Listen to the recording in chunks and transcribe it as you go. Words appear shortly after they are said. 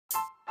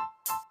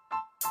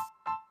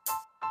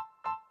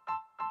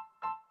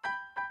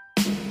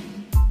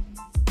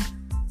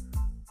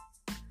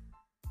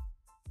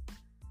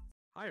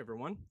Hi,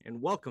 everyone,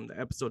 and welcome to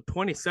episode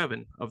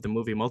 27 of the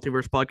Movie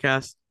Multiverse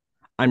podcast.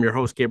 I'm your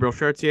host, Gabriel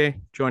Chartier,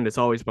 joined as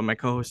always by my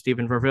co host,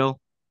 Steven Verville.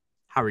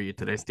 How are you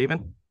today,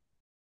 Steven?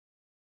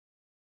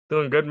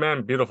 Doing good,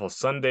 man. Beautiful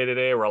Sunday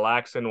today.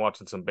 Relaxing,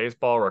 watching some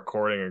baseball,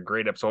 recording a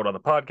great episode on the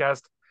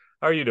podcast.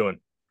 How are you doing?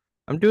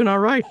 I'm doing all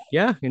right.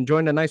 Yeah,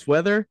 enjoying the nice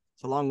weather.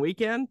 It's a long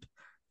weekend.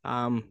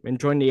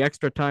 Enjoying the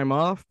extra time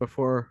off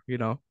before,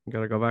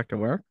 gotta go back to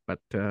work. But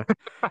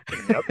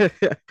Yep.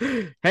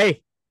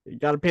 hey, you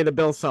gotta pay the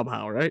bill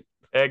somehow, right?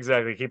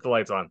 Exactly. Keep the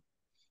lights on.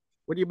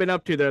 What have you been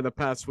up to there the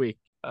past week?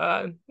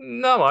 Not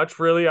much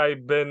really.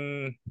 I've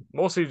been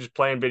mostly just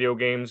playing video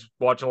games,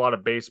 watching a lot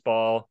of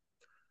baseball.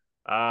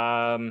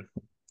 Um,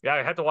 yeah,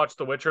 I had to watch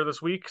The Witcher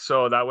this week,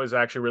 so that was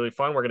actually really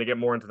fun. We're gonna get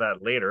more into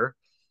that later.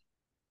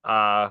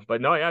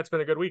 But no, yeah, it's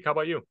been a good week. How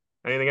about you?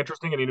 Anything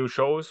interesting? Any new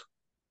shows?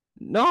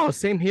 No,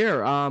 same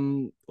here.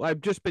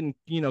 I've just been,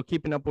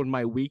 keeping up with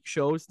my week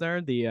shows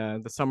there.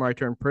 The Summer I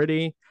Turned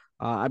Pretty.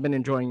 I've been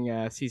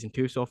enjoying season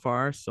 2 so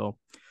far. So,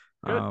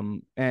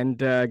 Good. and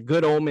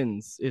Good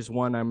Omens is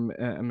one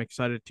I'm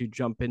excited to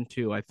jump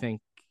into. I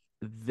think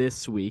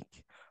this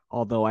week.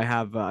 Although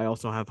I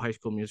also have High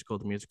School Musical,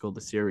 the musical, the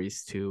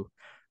series to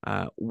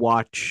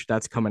watch.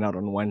 That's coming out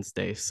on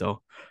Wednesday.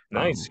 So,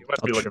 Nice. You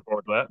must I'll be looking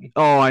forward to that.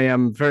 Oh, I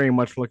am very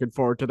much looking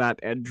forward to that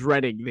and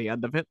dreading the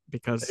end of it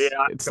because Yeah,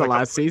 it's it's the gonna come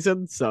last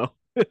season. So,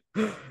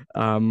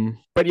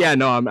 but yeah,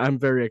 no, I'm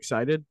very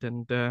excited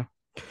and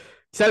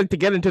excited to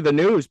get into the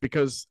news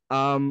because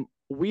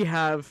we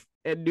have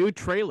a new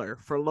trailer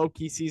for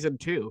Loki season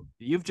 2.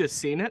 You've just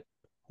seen it.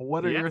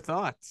 What are Yeah. your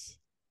thoughts?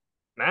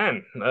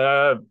 Man,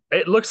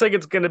 it looks like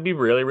it's going to be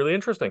really, really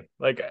interesting.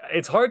 Like,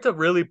 it's hard to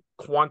really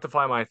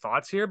quantify my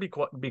thoughts here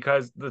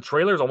because the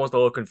trailer is almost a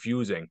little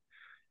confusing.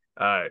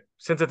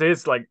 Since it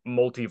is like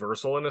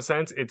multiversal in a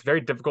sense, it's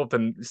very difficult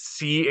to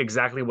see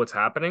exactly what's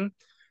happening.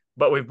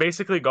 But we've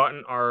basically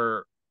gotten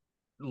our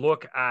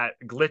look at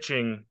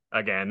glitching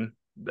again,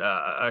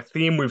 a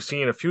theme we've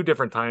seen a few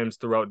different times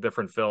throughout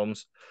different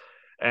films.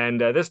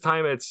 And this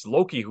time it's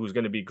Loki who's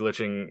going to be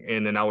glitching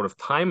in and out of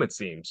time, it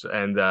seems.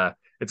 And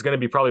it's going to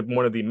be probably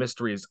one of the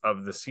mysteries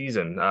of the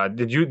season.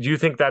 Do you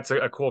think that's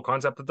a cool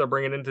concept that they're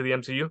bringing into the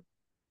MCU?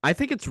 I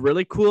think it's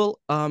really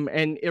cool.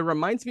 And it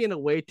reminds me in a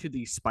way to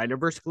the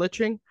Spider-Verse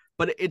glitching,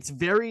 but it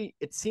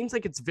seems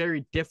like it's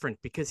very different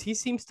because he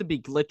seems to be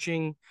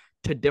glitching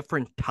to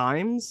different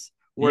times.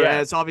 Yeah,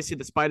 Whereas obviously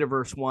the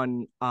Spider-Verse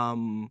one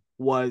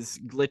was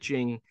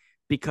glitching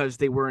because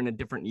they were in a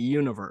different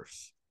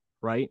universe,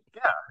 right?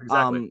 yeah,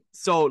 exactly.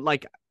 So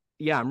like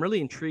yeah, I'm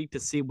really intrigued to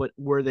see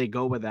where they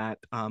go with that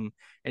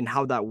and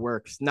how that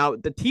works. Now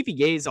the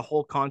TVA is a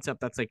whole concept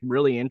that's like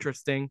really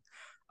interesting.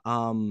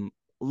 Um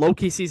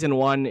Loki season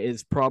 1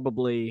 is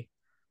probably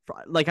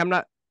like I'm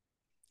not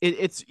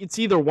it's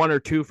either one or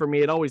two for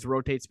me. It always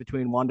rotates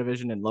between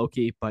WandaVision and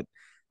Loki, but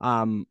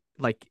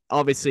like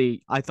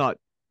obviously I thought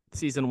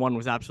season 1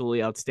 was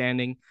absolutely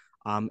outstanding.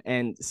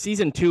 And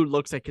season 2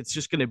 looks like it's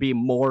just going to be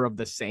more of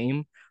the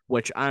same,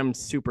 which I'm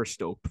super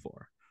stoked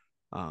for.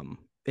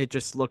 It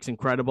just looks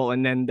incredible.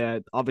 And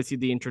then obviously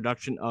the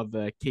introduction of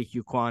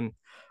KQ Kwan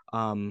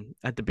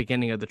at the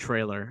beginning of the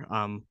trailer.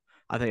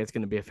 I think it's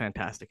going to be a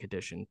fantastic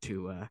addition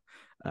to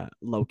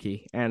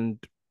Loki.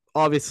 And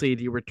obviously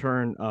the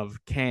return of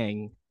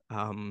Kang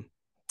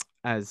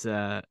as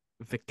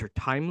Victor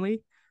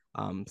Timely.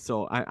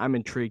 So I'm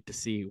intrigued to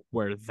see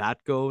where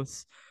that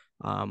goes.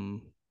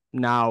 Um,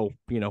 Now,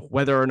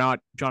 whether or not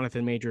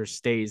Jonathan Majors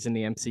stays in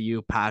the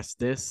MCU past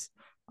this,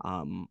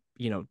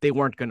 they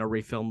weren't going to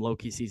refilm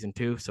Loki season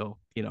 2. So,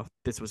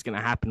 this was going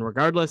to happen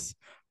regardless.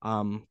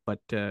 But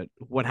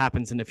what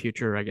happens in the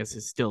future, I guess,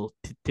 is still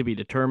to be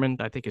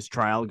determined. I think his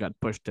trial got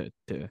pushed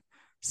to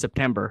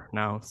September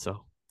now.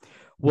 So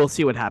we'll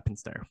see what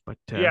happens there. But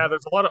Yeah,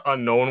 there's a lot of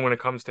unknown when it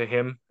comes to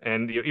him,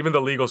 and even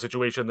the legal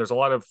situation. There's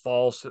a lot of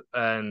false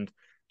and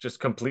just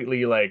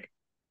completely like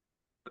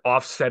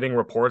offsetting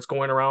reports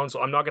going around. So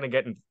I'm not going to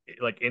get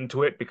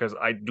into it because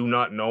I do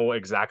not know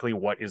exactly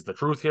what is the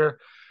truth here.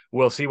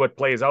 We'll see what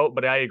plays out,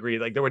 but I agree.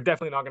 Like, they were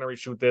definitely not going to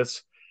reshoot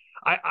this.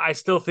 I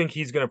still think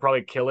he's going to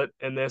probably kill it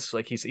in this.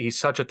 Like, he's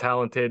such a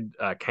talented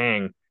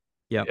Kang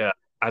yeah,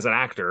 as an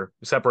actor,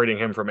 separating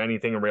him from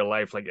anything in real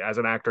life. Like, as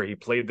an actor, he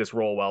played this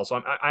role well. So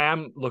I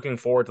am looking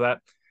forward to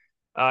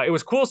that. It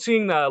was cool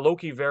seeing the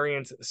Loki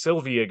variant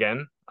Sylvie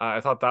again.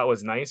 I thought that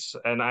was nice,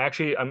 and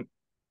I'm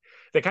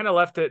they kind of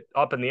left it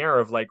up in the air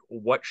of like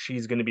what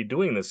she's going to be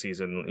doing this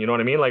season. You know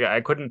what I mean? Like,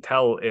 I couldn't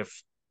tell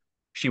if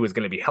she was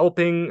going to be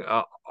helping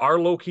our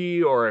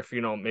Loki, or if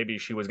maybe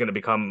she was going to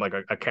become like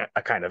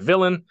a kind of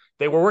villain.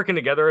 They were working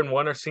together in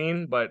one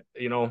scene, but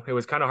it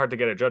was kind of hard to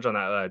get a judge on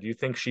that. Do you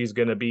think she's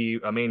going to be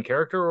a main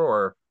character,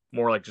 or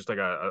more like just like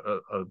a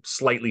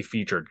slightly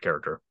featured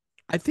character?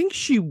 I think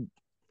she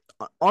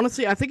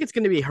honestly, I think it's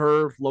going to be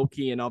her,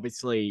 Loki, and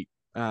obviously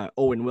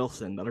Owen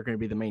Wilson that are going to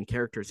be the main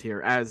characters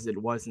here, as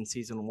it was in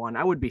season 1.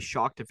 I would be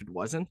shocked if it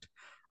wasn't.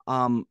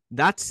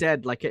 That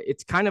said, like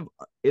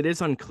it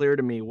is unclear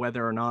to me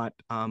whether or not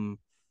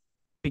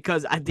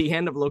because at the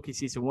end of Loki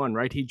season 1,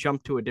 right, he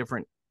jumped to a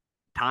different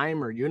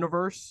time or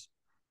universe.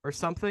 or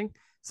something.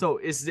 So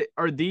is this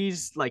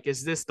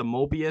the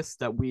Mobius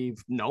that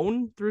we've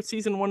known through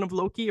season one of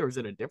Loki, or is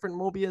it a different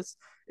Mobius?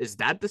 Is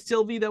that the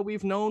Sylvie that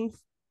we've known,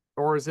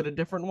 or is it a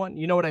different one?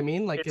 You know what I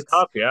mean? Like It's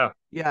tough, yeah.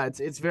 yeah,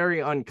 it's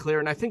very unclear,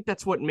 and I think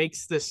that's what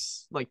makes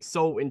this like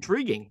so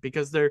intriguing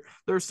because there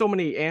are so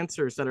many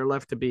answers that are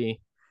left to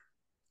be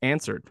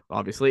answered,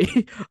 obviously.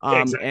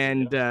 Exactly.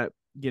 And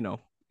you know,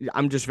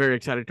 I'm just very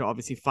excited to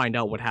obviously find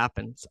out what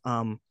happens.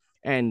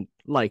 And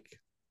like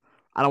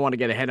I don't want to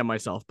get ahead of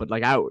myself, but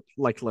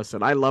like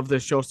listen, I love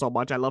this show so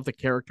much. I love the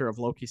character of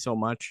Loki so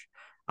much.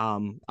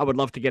 I would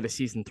love to get a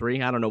season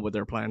 3. I don't know what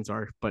their plans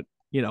are, but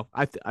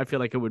I feel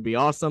like it would be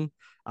awesome.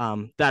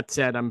 That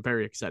said, I'm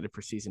very excited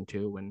for season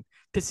 2 and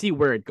to see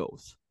where it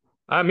goes.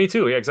 Me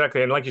too. Yeah,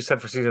 exactly. And like you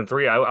said, for season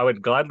three, I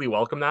would gladly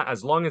welcome that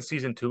as long as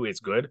season two is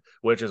good,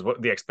 which is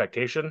what the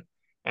expectation.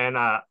 And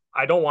I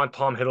don't want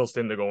Tom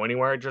Hiddleston to go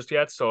anywhere just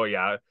yet. So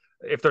yeah,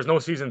 if there's no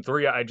season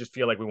three, I just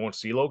feel like we won't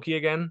see Loki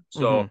again. Mm-hmm.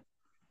 So,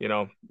 you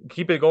know,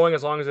 keep it going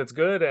as long as it's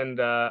good. And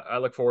I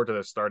look forward to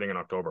this starting in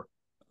October.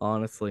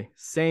 Honestly,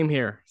 same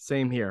here,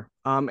 same here.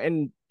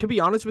 And to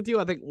be honest with you,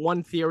 I think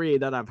one theory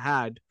that I've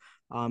had,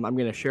 I'm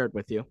gonna share it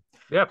with you,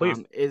 Yeah,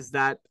 please. is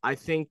that I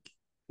think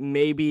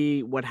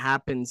maybe what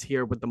happens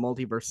here with the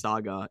multiverse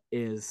saga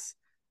is,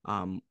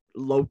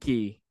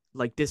 Loki,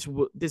 like this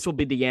will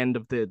be the end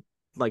of the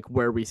like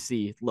where we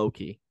see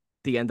Loki,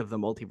 the end of the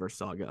multiverse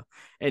saga,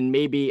 and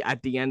maybe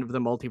at the end of the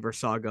multiverse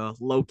saga,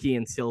 Loki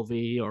and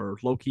Sylvie or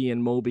Loki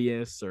and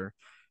Mobius or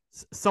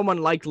someone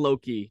like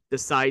Loki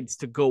decides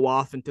to go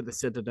off into the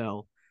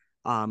Citadel,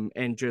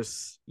 and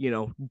just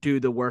do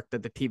the work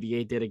that the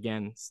TVA did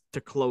again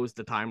to close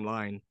the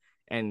timeline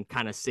and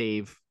kind of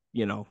save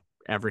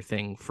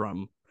everything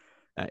from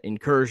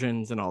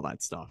incursions and all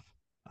that stuff.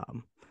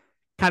 Um,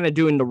 Kind of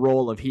doing the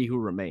role of He Who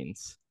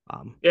Remains.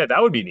 Yeah,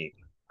 that would be neat.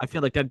 I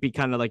feel like that'd be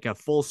kind of like a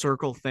full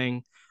circle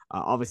thing.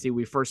 Obviously,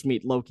 we first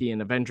meet Loki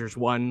in Avengers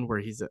 1,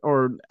 where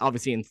or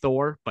obviously in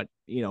Thor, but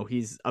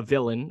he's a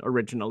villain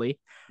originally.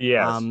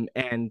 Yes.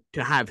 And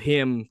to have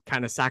him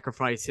kind of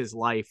sacrifice his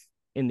life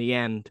in the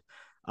end,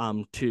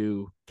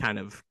 to kind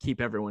of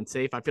keep everyone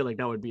safe, I feel like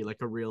that would be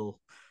like a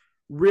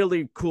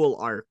really cool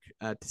arc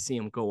to see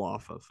him go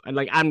off of. And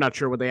like, I'm not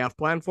sure what they have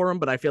planned for him,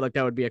 but I feel like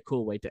that would be a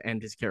cool way to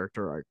end his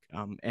character arc,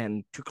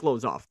 and to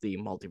close off the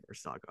multiverse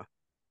saga.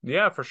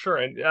 Yeah, for sure.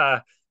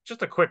 And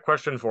just a quick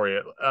question for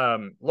you.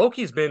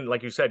 Loki's been,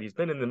 like you said, he's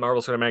been in the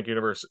Marvel Cinematic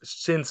Universe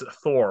since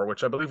Thor,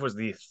 which I believe was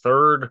the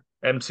third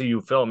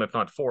MCU film, if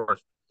not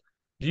fourth.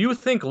 Do you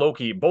think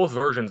Loki, both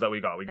versions that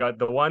we got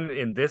the one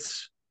in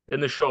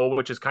the show,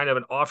 which is kind of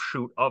an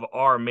offshoot of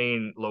our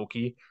main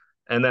Loki,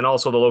 and then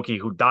also the Loki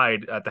who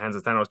died at the hands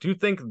of Thanos. Do you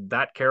think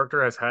that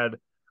character has had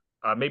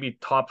maybe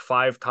top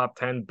five, top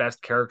 10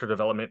 best character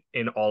development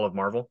in all of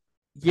Marvel?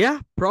 Yeah,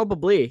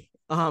 probably.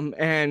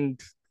 And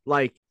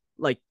like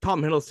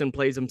Tom Hiddleston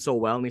plays him so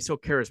well, and he's so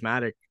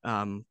charismatic.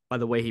 By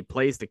the way he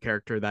plays the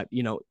character, that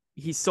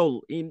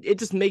it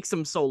just makes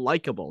him so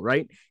likable,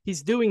 right?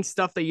 He's doing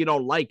stuff that you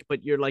don't like,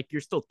 but you're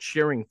still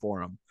cheering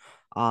for him.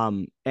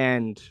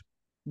 And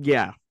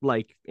yeah,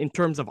 like in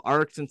terms of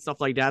arcs and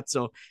stuff like that.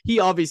 So he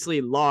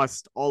obviously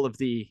lost all of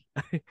the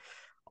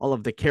all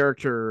of the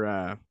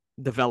character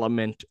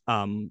development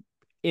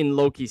in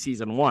Loki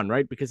season 1,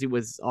 right? Because he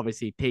was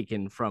obviously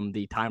taken from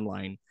the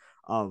timeline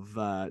of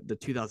the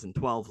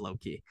 2012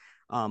 Loki.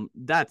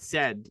 That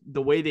said,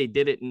 the way they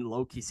did it in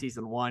Loki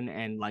season 1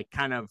 and like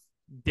kind of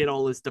did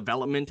all his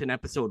development in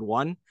episode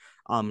 1,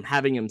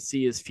 having him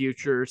see his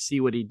future, see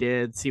what he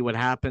did, see what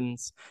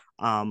happens.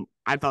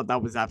 I thought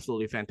that was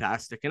absolutely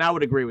fantastic. And I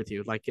would agree with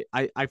you. Like,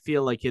 I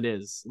feel like it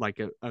is like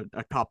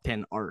a top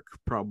 10 arc,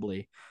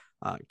 probably,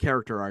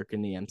 character arc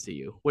in the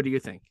MCU. What do you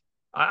think?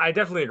 I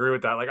definitely agree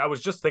with that. Like I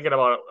was just thinking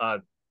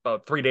about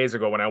 3 days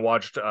ago when I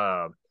watched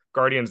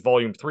Guardians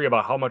Volume 3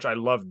 about how much I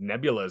loved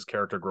Nebula's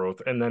character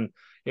growth. And then,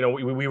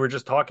 we were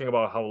just talking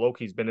about how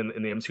Loki's been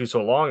in the MCU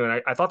so long.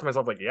 And I thought to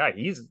myself, like, yeah,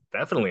 he's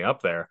definitely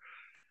up there.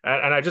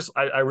 And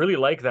I really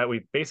like that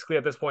we basically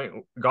at this point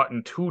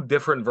gotten two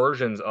different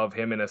versions of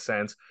him in a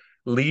sense,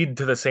 lead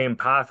to the same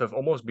path of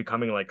almost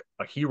becoming like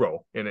a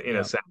hero in a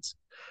Yeah. sense.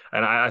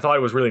 And I thought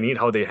it was really neat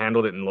how they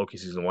handled it in Loki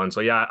season one.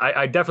 So yeah,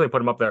 I definitely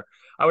put him up there.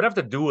 I would have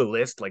to do a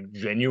list, like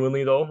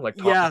genuinely though, like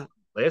top Yeah.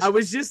 I list.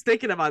 was just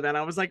thinking about that.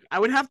 I was like, I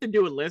would have to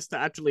do a list to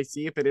actually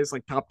see if it is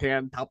like top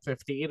 10, top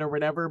 15 or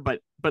whatever.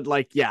 But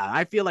like, yeah,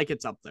 I feel like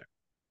it's up there.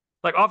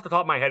 Like off the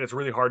top of my head, it's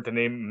really hard to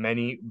name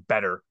many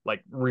better,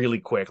 like really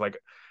quick. Like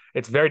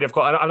it's very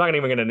difficult. I'm not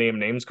even going to name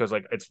names because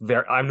like it's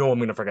very. I know I'm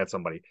going to forget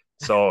somebody.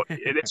 So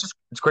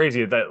it's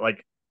crazy that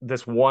like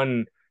this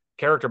one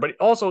character, but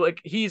also like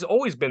he's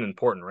always been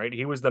important, right?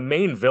 He was the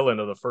main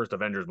villain of the first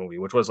Avengers movie,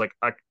 which was like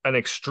an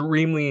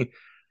extremely.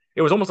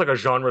 It was almost like a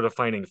genre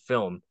defining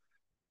film.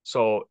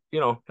 So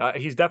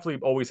he's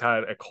definitely always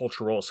had a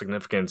cultural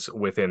significance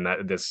within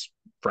this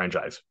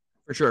franchise.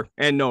 For sure.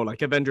 And no,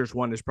 like Avengers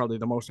 1 is probably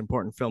the most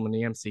important film in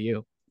the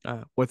MCU.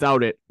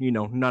 Without it,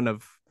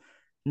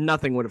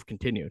 nothing would have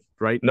continued,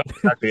 right? No,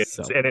 exactly.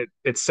 So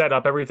It set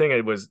up everything.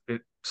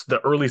 It's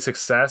the early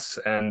success,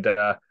 and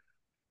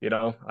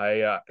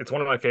I it's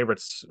one of my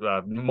favorites,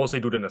 mostly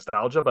due to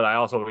nostalgia, but I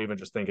also even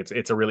just think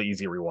it's a really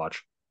easy rewatch.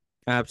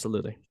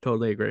 Absolutely.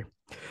 Totally agree.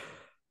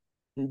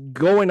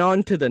 Going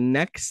on to the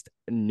next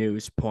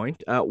news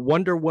point,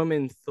 Wonder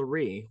Woman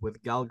 3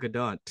 with Gal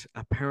Gadot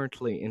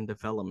apparently in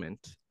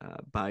development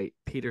by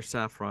Peter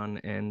Safran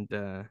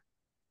and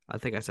I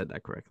think I said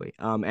that correctly.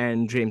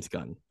 And James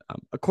Gunn,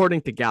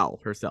 according to Gal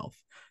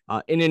herself,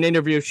 in an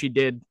interview she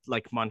did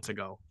like months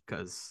ago,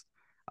 because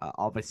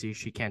obviously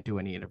she can't do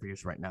any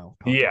interviews right now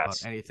talking about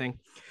Yes. anything.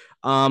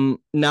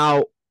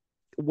 Now,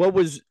 what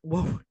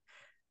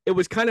it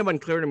was kind of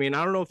unclear to me, and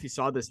I don't know if you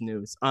saw this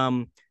news.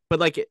 But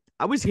like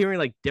I was hearing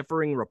like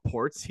differing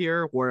reports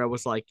here, where it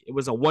was like it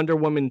was a Wonder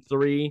Woman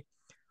 3,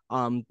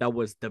 that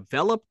was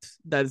developed,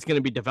 that is going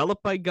to be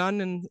developed by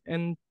Gunn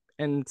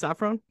and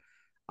Saffron,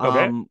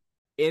 Okay. um,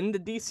 in the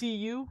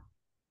DCU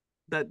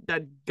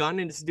that Gunn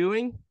is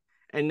doing.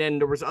 And then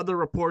there was other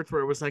reports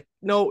where it was like,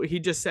 no, he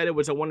just said it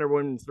was a Wonder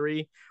Woman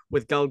 3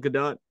 with Gal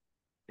Gadot,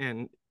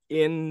 and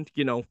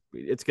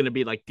it's going to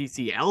be like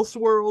DC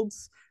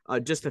Elseworlds,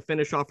 just to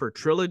finish off her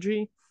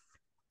trilogy.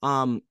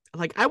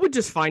 Like I would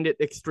just find it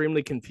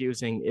extremely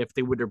confusing if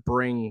they were to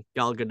bring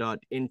Gal Gadot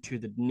into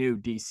the new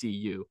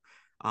DCU.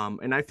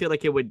 And I feel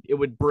like it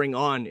would bring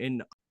on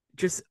in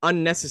just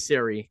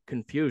unnecessary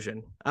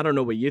confusion. I don't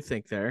know what you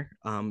think there,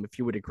 if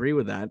you would agree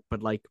with that,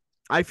 but like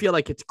I feel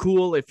like it's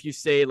cool if you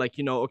say like,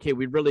 okay,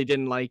 we really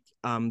didn't like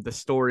the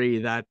story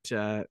that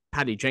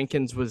Patty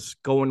Jenkins was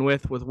going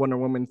with Wonder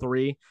Woman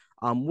 3.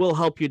 We'll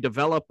help you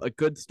develop a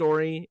good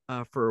story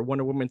for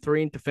Wonder Woman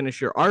 3 to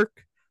finish your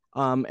arc.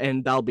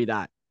 And that'll be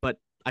that. But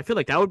I feel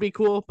like that would be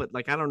cool, but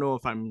like I don't know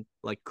if I'm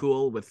like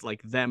cool with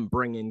like them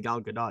bringing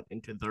Gal Gadot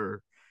into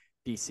their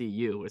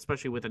DCU,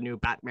 especially with a new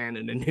Batman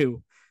and a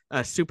new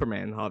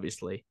Superman,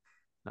 obviously.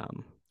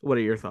 What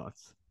are your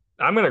thoughts?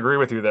 I'm gonna agree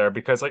with you there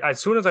because like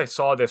as soon as I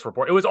saw this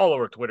report, it was all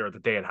over Twitter the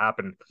day it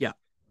happened, Yeah,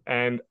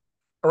 and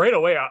right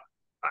away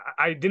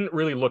I didn't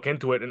really look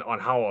into it and on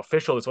how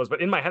official this was,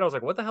 but in my head I was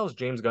like, what the hell is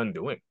James Gunn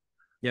doing?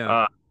 yeah,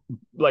 Uh,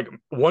 like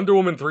Wonder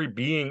Woman 3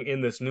 being in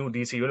this new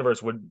DC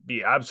universe would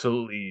be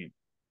absolutely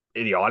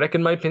idiotic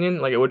in my opinion.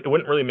 Like it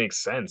wouldn't really make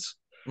sense.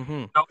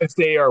 mm-hmm. Now, if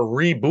they are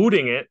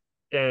rebooting it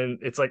and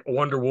it's like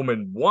Wonder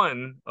Woman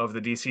 1 of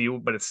the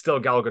DCU, but it's still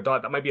Gal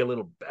Gadot, that might be a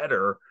little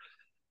better.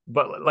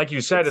 But like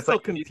you said, It's it's still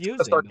like it's gonna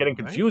confusing start getting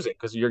though, right? confusing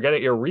because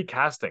you're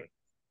recasting,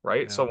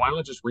 right? Yeah. So why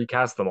not just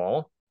recast them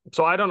all?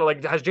 So I don't know.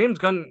 Like, has James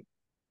Gunn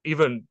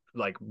even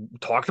like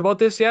talked about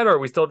this yet, or are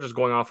we still just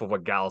going off of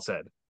what Gal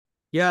said?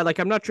 Yeah, like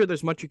I'm not sure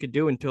there's much you could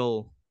do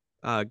until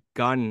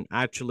Gunn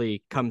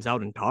actually comes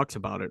out and talks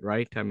about it,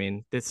 right? I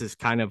mean, this is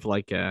kind of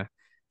like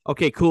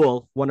okay,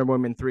 cool. Wonder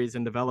Woman 3 is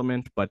in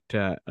development, but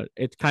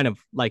it's kind of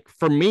like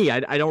for me,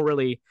 I don't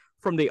really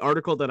from the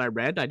article that I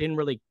read, I didn't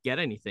really get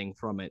anything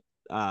from it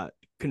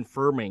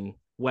confirming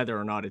whether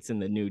or not it's in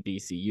the new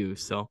DCU.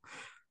 So,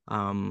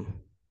 um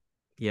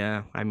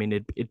yeah, I mean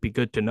it'd be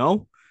good to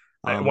know.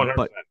 I Um but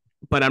 100%.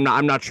 but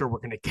I'm not sure we're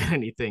going to get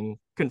anything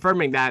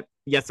confirming that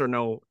yes or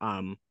no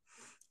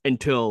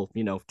until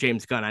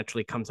James Gunn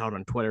actually comes out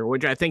on Twitter,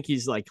 which I think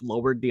he's like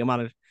lowered the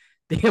amount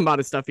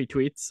of stuff he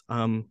tweets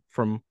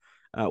from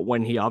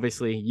when he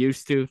obviously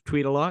used to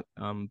tweet a lot.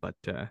 But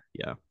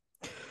yeah,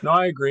 No,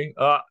 I agree.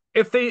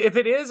 If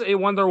it is a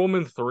Wonder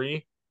Woman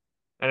 3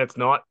 and it's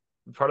not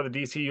part of the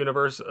DC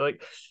universe,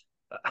 like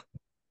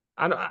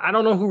I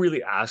don't know who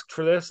really asked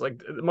for this.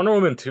 Like Wonder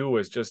Woman 2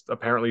 was just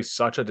apparently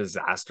such a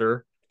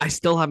disaster. I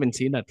still haven't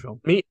seen that film.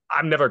 Me,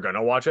 I'm never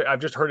gonna watch it.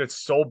 I've just heard it's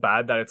so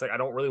bad that it's like I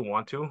don't really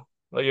want to.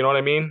 Like, you know what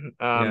I mean?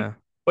 Yeah,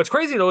 What's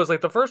crazy though is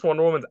like the first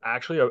Wonder Woman's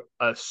actually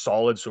a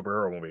solid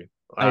superhero movie.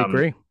 I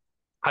agree.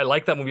 I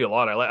like that movie a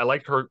lot. I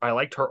liked her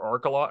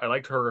arc a lot. I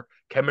liked her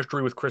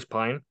chemistry with Chris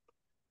Pine.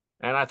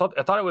 And I thought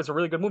it was a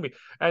really good movie.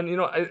 And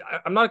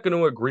I'm not going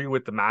to agree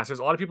with the masses.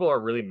 A lot of people are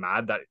really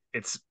mad that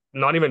it's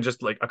not even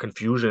just like a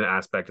confusion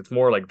aspect. It's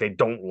more like they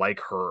don't like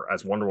her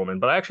as Wonder Woman.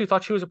 But I actually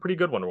thought she was a pretty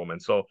good Wonder Woman.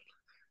 So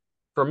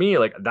for me,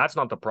 like that's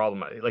not the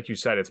problem. Like you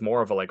said, it's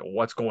more of a like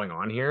what's going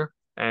on here.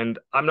 And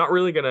I'm not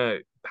really gonna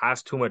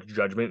pass too much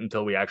judgment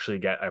until we actually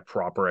get a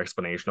proper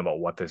explanation about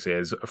what this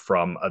is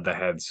from the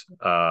heads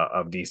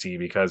of DC.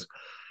 Because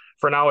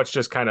for now, it's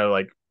just kind of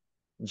like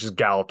just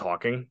Gal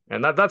talking,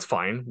 and that's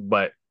fine.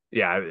 But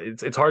yeah,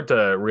 it's hard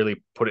to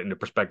really put it into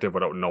perspective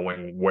without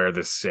knowing where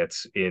this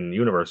sits in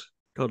universe.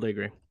 Totally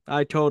agree.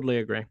 I totally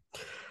agree.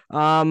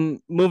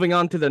 Moving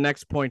on to the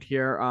next point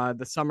here.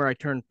 The summer I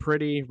turned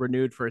pretty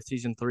renewed for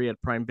season 3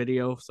 at Prime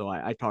Video. So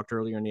I talked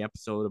earlier in the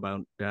episode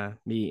about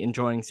me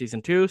enjoying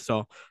season 2.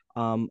 So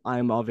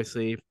I'm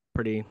obviously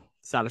pretty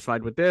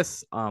satisfied with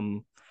this.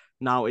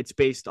 Now it's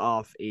based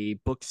off a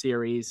book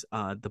series.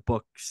 The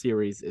book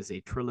series is a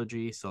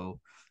trilogy, so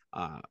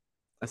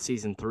a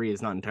season 3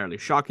 is not entirely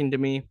shocking to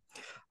me.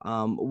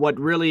 What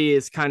really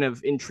is kind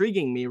of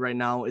intriguing me right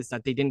now is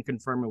that they didn't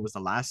confirm it was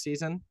the last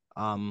season.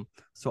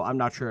 So I'm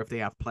not sure if they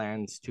have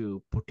plans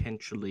to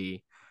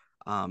potentially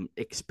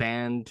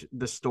expand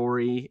the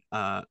story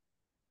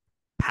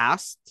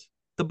past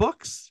the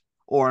books,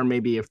 or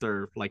maybe if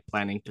they're like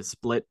planning to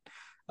split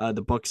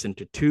the books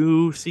into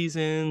 2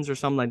 seasons or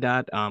something like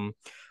that.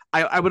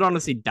 I would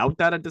honestly doubt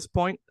that at this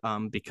point,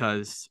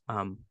 because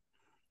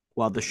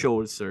while the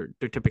shows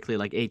they're typically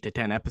like 8 to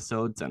 10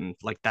 episodes, and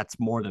like that's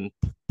more than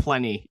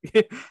plenty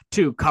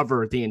to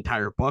cover the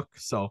entire book.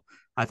 So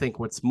I think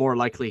what's more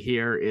likely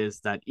here is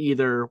that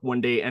either when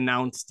they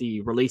announce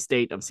the release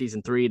date of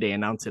season 3, they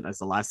announce it as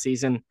the last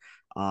season,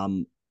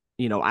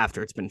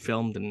 after it's been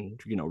filmed and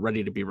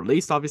ready to be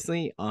released,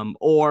 obviously,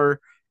 or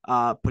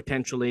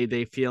potentially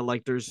they feel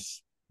like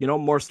there's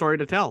more story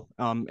to tell.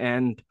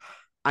 And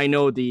I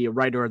know the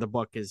writer of the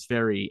book is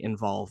very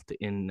involved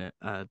in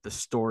the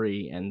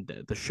story and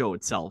the show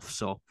itself.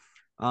 So,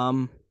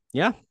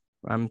 yeah,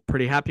 I'm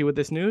pretty happy with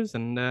this news,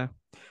 and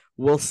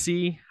we'll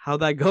see how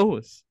that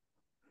goes.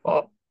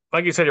 Well,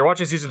 like you said, you're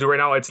watching season 2 right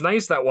now. It's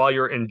nice that while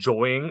you're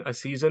enjoying a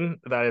season,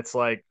 that it's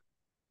like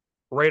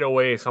right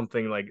away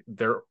something like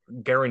they're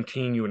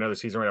guaranteeing you another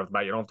season right off the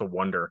bat. You don't have to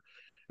wonder.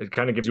 It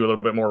kind of gives you a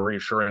little bit more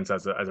reassurance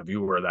as a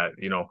viewer that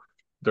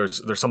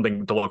there's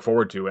something to look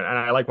forward to, and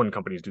I like when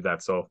companies do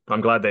that. So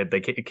I'm glad that they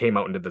came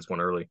out and did this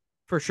one early.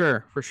 For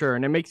sure, for sure,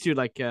 and it makes you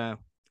like,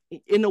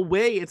 in a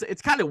way,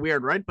 it's kind of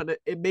weird, right? But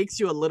it makes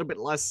you a little bit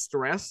less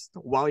stressed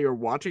while you're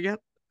watching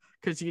it,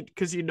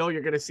 because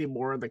you're gonna see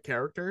more of the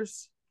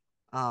characters.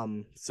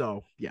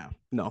 So yeah,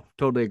 no,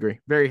 totally agree.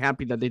 Very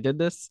happy that they did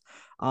this.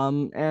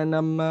 And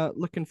I'm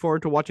looking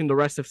forward to watching the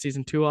rest of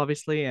season 2,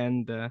 obviously,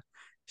 and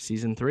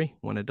season 3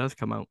 when it does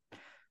come out.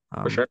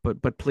 For sure.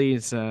 But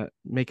please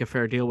make a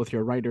fair deal with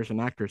your writers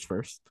and actors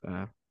first.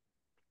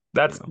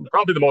 That's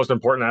probably the most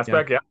important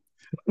aspect. Yeah.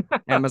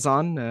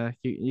 Amazon,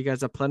 you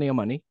guys have plenty of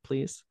money,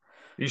 please.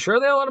 You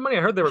sure they have a lot of money?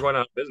 I heard they were going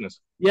out of business.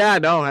 Yeah,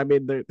 no, I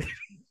mean,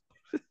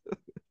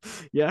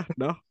 yeah,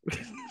 no.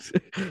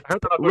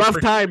 Rough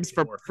times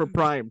for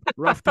Prime.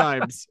 Rough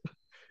times.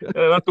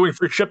 They're not doing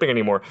free shipping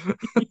anymore.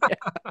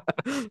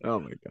 Yeah. Oh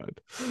my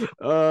god.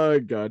 Oh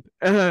god.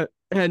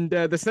 And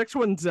this next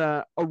one's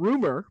a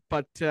rumor,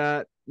 but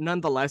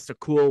nonetheless a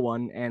cool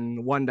one,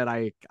 and one that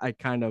I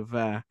kind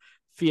of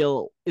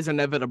feel is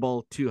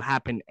inevitable to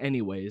happen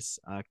anyways,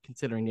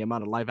 considering the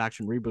amount of live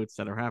action reboots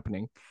that are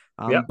happening.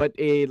 Yeah. But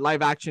a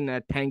live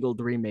action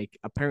Tangled remake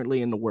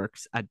apparently in the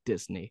works at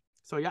Disney.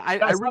 So yeah,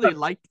 I really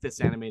liked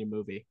this animated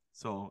movie.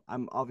 So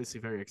I'm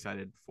obviously very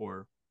excited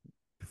for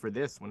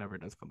this whenever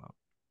it does come out.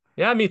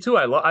 Yeah, me too.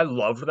 I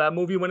loved that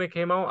movie when it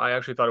came out. I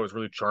actually thought it was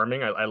really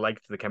charming. I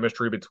liked the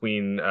chemistry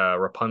between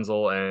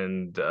Rapunzel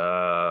and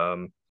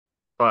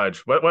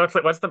Fudge.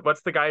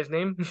 What's the guy's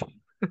name?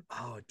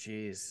 Oh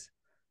geez.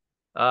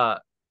 Uh,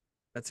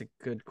 That's a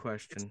good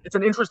question. it's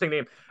an interesting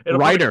name.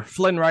 Ryder,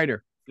 Flynn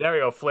Ryder. There we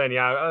go, Flynn.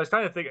 Yeah, I was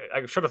trying to think.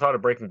 I should have thought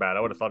of Breaking Bad.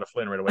 I would have thought of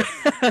Flynn right away.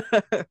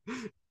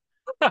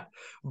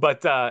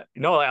 But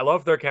no, I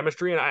love their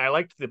chemistry, and I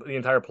liked the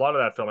entire plot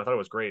of that film. I thought it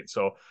was great.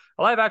 So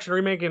a live action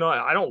remake,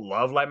 I don't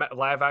love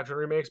live action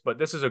remakes, but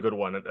this is a good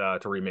one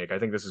to remake. I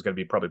think this is going to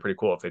be probably pretty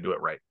cool if they do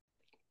it right.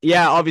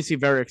 Yeah, obviously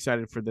very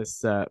excited for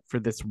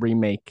this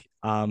remake.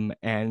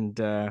 And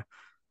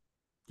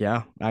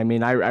yeah, I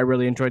mean, I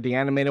really enjoyed the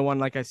animated one,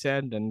 like I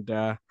said,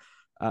 and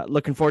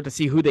looking forward to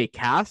see who they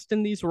cast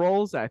in these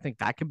roles. I think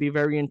that could be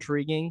very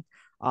intriguing.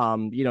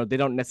 They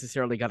don't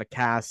necessarily got to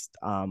cast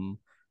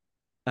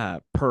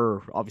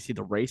per obviously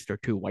the race. They're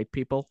two white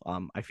people.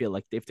 I feel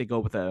like if they go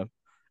with a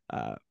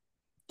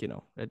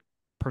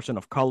person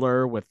of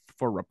color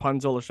for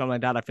Rapunzel or something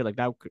like that, I feel like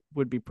that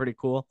would be pretty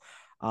cool.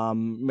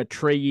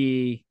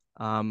 Matreyi,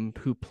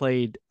 who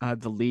played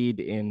the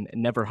lead in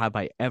Never Have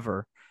I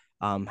Ever,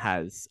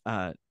 has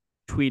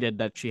tweeted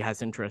that she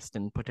has interest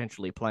in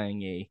potentially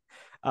playing a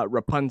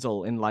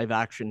Rapunzel in live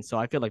action. So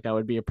I feel like that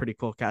would be a pretty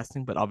cool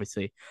casting. But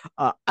obviously,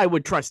 I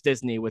would trust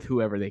Disney with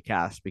whoever they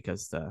cast,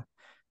 because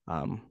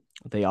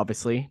they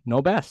obviously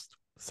know best.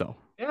 So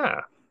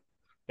yeah,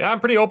 I'm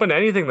pretty open to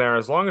anything there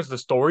as long as the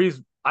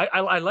stories.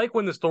 I like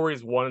when the story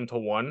is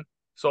 1-to-1.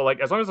 So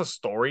like as long as the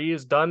story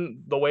is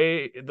done the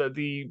way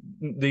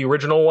the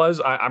original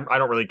was, I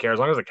don't really care as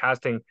long as the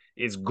casting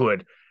is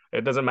good.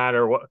 It doesn't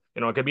matter what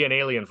it could be an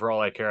alien for all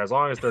I care as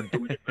long as they're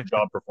doing a good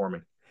job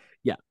performing.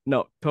 Yeah,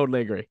 no,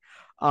 totally agree.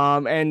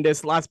 And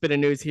this last bit of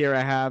news here,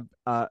 I have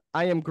I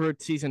Am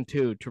Groot season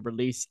 2 to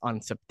release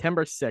on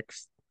September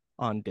 6th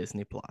on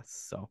Disney Plus.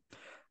 So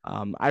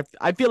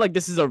I feel like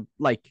this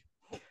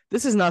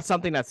is not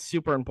something that's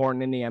super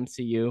important in the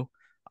MCU.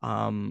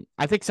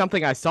 I think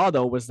something I saw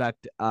though was that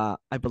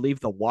I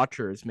believe The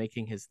Watcher is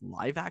making his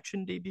live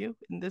action debut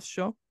in this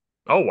show.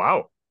 Oh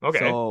wow.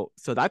 Okay.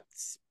 So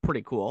that's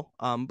pretty cool.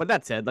 But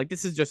that said, like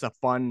this is just a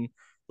fun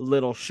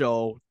little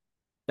show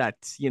that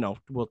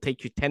will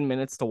take you 10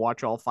 minutes to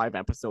watch all 5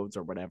 episodes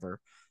or whatever.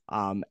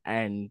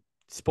 And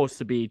supposed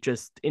to be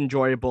just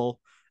enjoyable,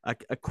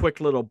 a quick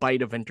little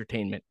bite of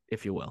entertainment,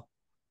 if you will.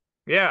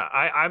 Yeah,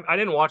 I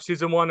didn't watch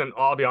season 1, and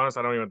I'll be honest,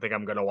 I don't even think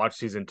I'm gonna watch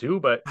season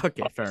 2. But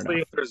okay, fair enough.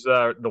 If there's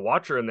the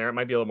Watcher in there, it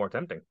might be a little more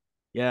tempting.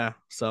 Yeah,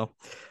 so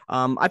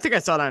I think I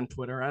saw that on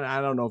Twitter. I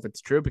don't know if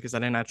it's true because I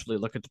didn't actually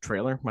look at the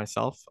trailer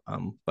myself.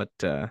 But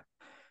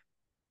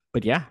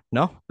yeah,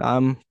 no.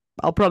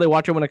 I'll probably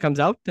watch it when it comes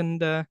out,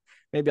 and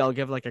maybe I'll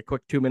give like a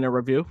quick 2 minute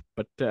review.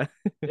 But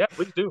Yeah,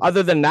 please do.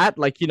 other than that,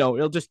 like,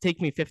 it'll just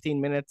take me 15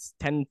 minutes,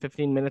 10,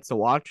 15 minutes to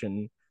watch.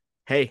 And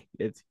hey,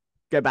 it's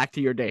get back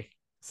to your day,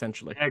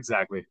 essentially.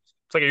 Exactly.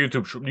 It's like a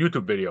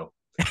YouTube video.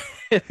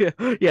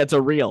 Yeah, it's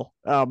a reel.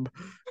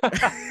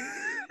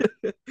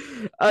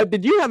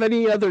 Did you have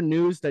any other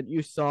news that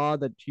you saw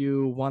that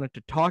you wanted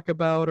to talk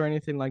about or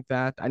anything like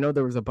that? I know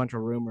there was a bunch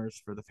of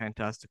rumors for the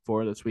Fantastic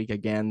Four this week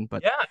again,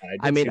 but Yeah, I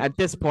I did mean, see at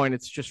this point,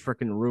 it's just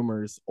freaking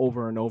rumors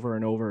over and over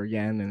and over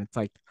again, and it's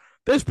like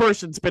this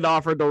person's been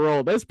offered the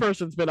role, this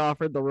person's been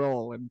offered the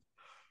role, and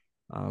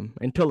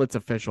until it's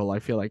official, I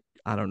feel like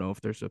I don't know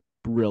if there's a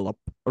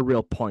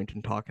real point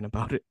in talking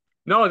about it.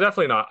 No,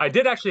 definitely not. I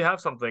did actually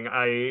have something.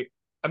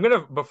 I'm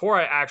gonna before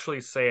I actually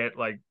say it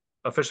like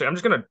officially, I'm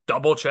just gonna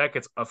double check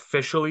it's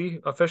officially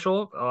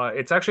official.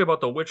 It's actually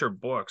about the Witcher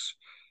books.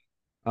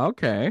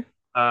 Okay.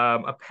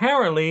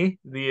 Apparently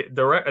the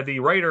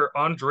writer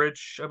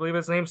Andrzej, I believe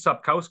his name,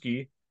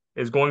 Sapkowski,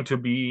 is going to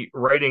be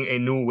writing a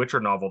new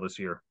Witcher novel this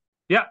year.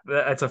 Yeah,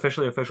 that's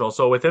officially official.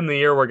 So within the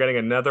year, we're getting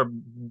another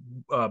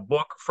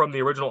book from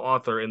the original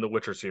author in the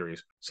Witcher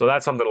series. So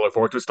that's something to look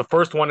forward to. It's the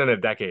first one in a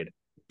decade.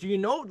 Do you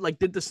know, like,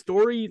 did the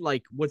story,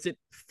 like, was it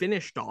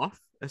finished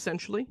off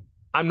essentially?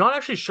 I'm not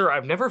actually sure.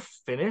 I've never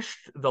finished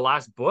the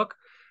last book.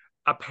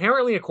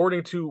 Apparently,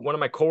 according to one of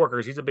my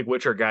coworkers, he's a big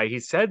Witcher guy. He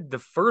said the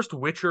first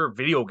Witcher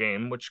video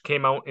game, which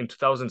came out in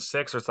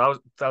 2006 or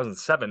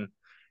 2007,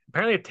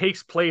 apparently it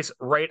takes place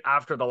right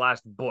after the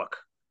last book.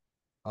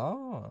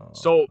 Oh,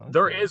 So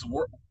there okay. is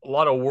a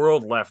lot of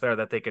world left there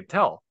that they could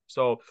tell.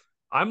 So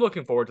I'm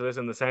looking forward to this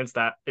in the sense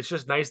that it's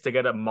just nice to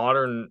get a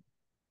modern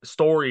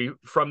story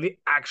from the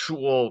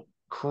actual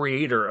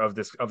creator of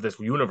this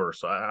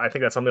universe. I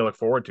think that's something to look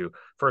forward to.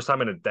 First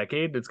time in a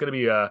decade. It's going to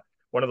be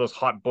one of those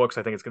hot books.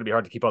 I think it's going to be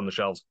hard to keep on the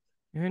shelves.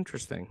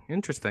 Interesting.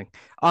 Interesting.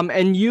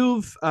 And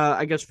you've,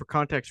 I guess for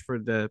context for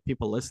the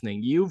people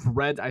listening, you've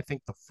read, I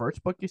think, the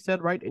first book you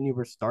said, right? And you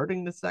were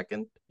starting the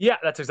second? Yeah,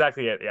 that's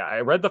exactly it. Yeah,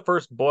 I read the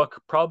first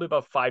book probably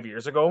about 5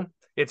 years ago.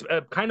 It's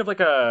kind of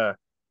like a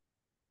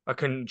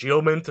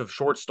congealment of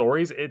short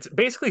stories. It's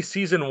basically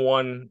season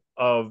one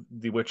of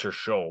the Witcher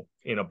show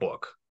in a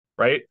book,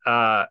 right?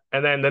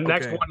 And then the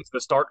next Okay. one is the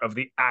start of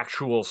the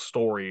actual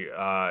story.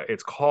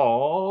 It's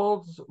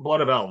called Blood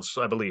of Elves,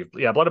 I believe.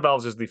 Yeah, Blood of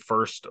Elves is the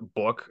first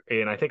book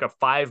in I think a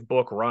 5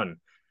 book run,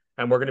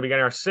 and we're going to be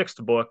getting our sixth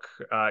book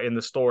in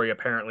the story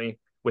apparently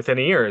within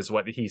a year is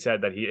what he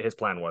said that his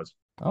plan was.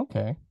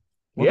 Okay.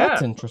 Well, Yeah,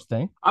 that's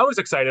interesting. I was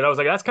excited. I was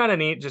like, that's kind of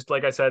neat. Just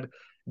like I said,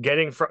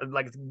 getting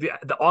like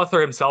the author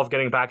himself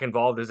getting back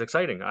involved is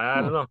exciting. I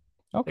Hmm. don't know.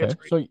 It's Okay.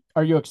 great. So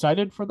are you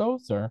excited for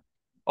those or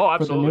Oh,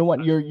 for the new absolutely.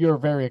 one? You're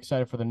very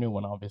excited for the new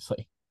one,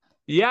 obviously.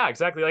 Yeah,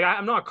 exactly. Like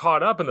I'm not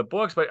caught up in the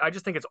books, but I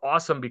just think it's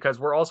awesome because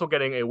we're also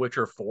getting a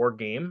Witcher 4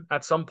 game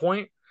at some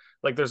point.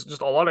 Like there's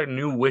just a lot of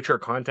new Witcher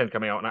content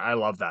coming out, and I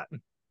love that.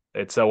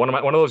 It's one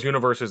of those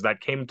universes that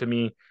came to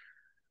me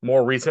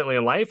more recently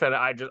in life, and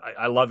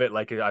I love it.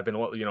 Like I've been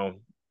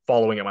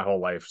following it my whole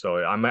life, so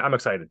I'm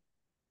excited.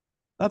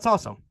 That's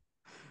awesome.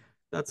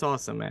 That's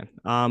awesome, man.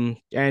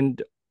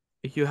 And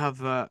you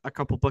have a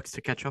couple books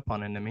to catch up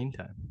on in the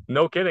meantime.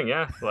 No kidding,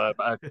 yeah. 5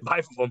 of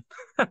them.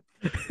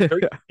 They're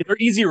they're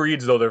easy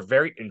reads though. They're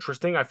very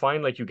interesting. I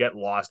find like you get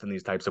lost in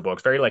these types of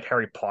books. Very like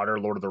Harry Potter,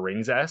 Lord of the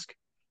Rings esque.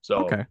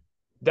 So Okay.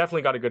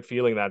 definitely got a good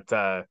feeling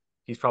that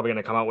he's probably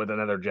going to come out with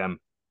another gem.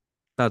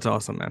 That's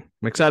awesome, man.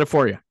 I'm excited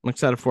for you. I'm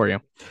excited for you.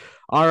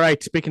 All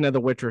right. Speaking of The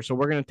Witcher, so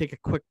we're going to take a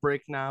quick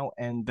break now.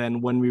 And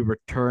then when we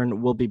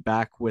return, we'll be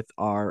back with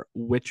our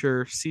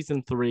Witcher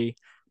Season 3,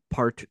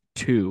 Part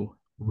 2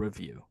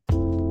 review.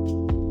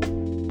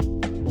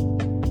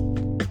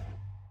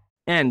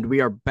 And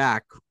we are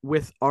back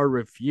with our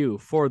review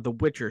for The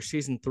Witcher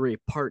Season 3,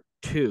 Part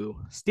 2.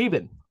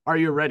 Steven, are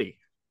you ready?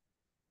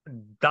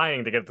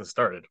 Dying to get this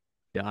started.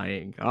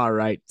 Dying. All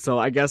right. So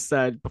I guess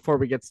before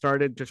we get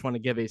started, just want to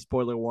give a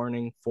spoiler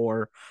warning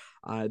for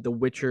The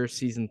Witcher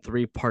Season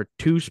 3, Part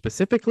 2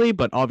 specifically,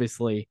 but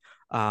obviously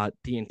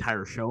the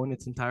entire show in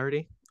its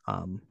entirety,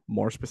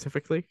 more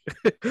specifically.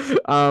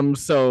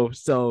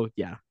 So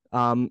yeah.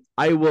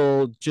 I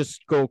will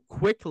just go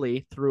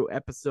quickly through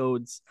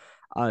episodes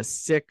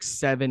 6,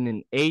 7,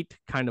 and 8,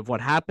 kind of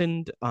what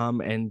happened,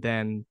 and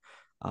then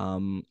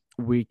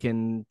we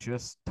can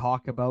just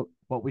talk about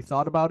what we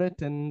thought about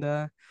it and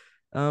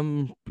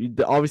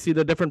obviously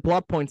the different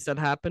plot points that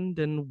happened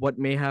and what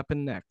may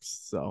happen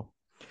next. So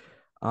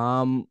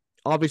um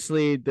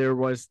obviously there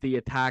was the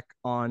attack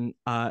on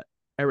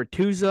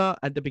Aretusa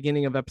at the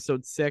beginning of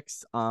episode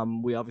 6.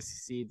 We obviously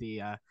see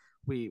the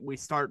we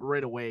start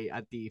right away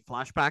at the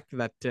flashback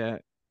that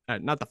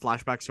not the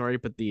flashback, sorry,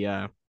 but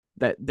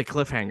that the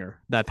cliffhanger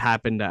that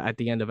happened at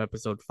the end of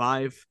episode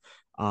 5.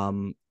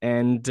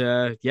 And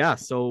yeah,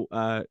 so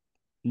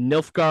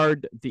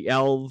Nilfgaard, the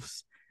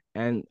elves,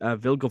 and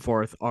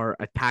Vilgeforth are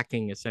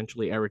attacking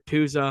essentially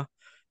Aretusa.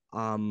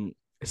 Um,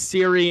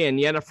 Ciri and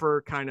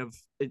Yennefer kind of,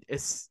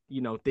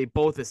 they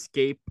both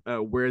escape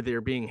where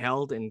they're being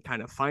held and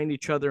kind of find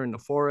each other in the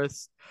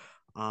forest.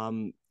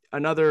 Um,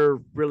 another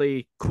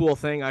really cool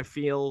thing I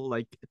feel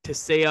like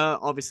Tisea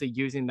obviously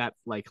using that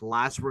like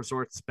last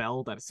resort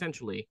spell that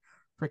essentially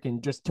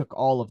freaking just took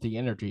all of the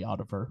energy out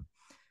of her.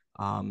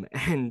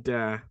 And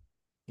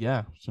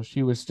yeah, so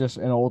she was just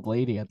an old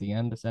lady at the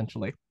end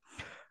essentially.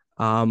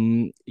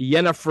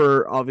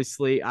 Yennefer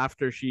obviously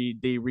after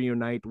they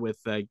reunite with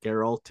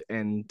Geralt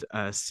and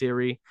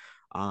Ciri,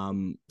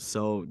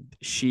 so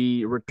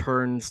she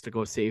returns to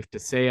go save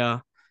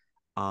Tisea.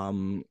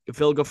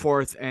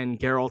 Vilgeforth and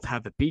Geralt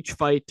have a beach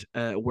fight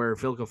where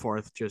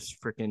Vilgeforth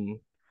just freaking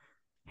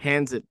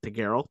hands it to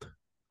Geralt.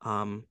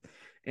 Um,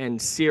 and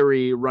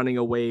Ciri running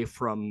away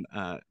from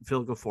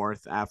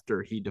Vilgeforth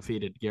after he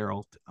defeated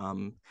Geralt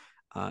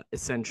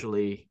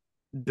essentially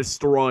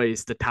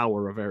destroys the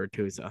Tower of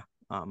Aretusa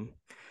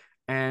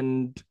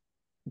and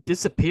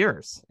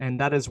disappears. And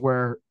that is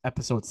where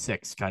episode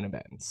 6 kind of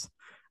ends.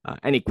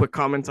 Any quick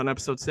comments on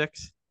episode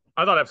 6?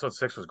 I thought episode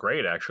 6 was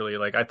great, actually.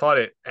 Like, I thought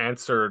it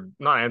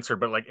not answered,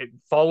 but like it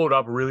followed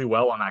up really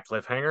well on that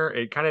cliffhanger.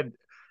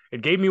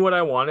 It gave me what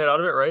I wanted out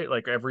of it, right?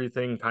 Like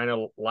everything kind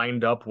of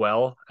lined up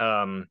well.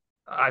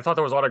 I thought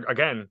there was a lot of,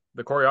 again,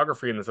 the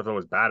choreography in this episode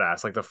was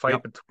badass. Like the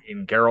fight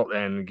between Geralt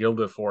and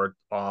Guildefort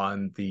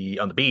on the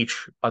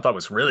beach, I thought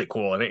was really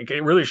cool, and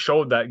it really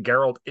showed that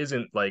Geralt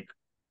isn't like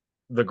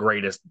the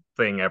greatest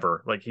thing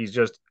ever. Like he's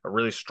just a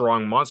really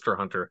strong monster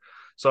hunter.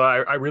 So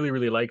I really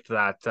really liked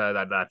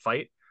that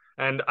fight.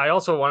 And I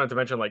also wanted to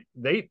mention like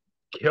they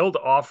killed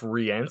off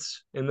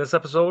Rience in this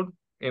episode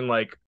in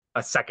like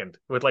a second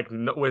with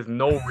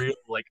no real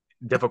like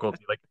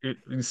difficulty. Like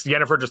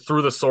Yennefer just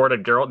threw the sword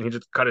at Geralt and he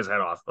just cut his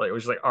head off. Like it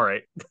was just like, all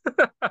right.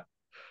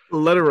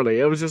 Literally,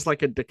 it was just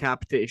like a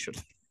decapitation.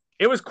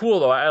 It was cool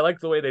though. I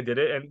like the way they did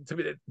it.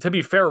 And to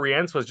be fair,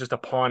 Rience was just a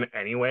pawn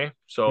anyway,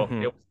 so it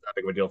was that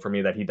big of a deal for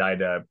me that he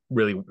died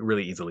really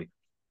really easily.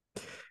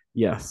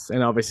 Yes,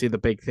 and obviously the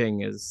big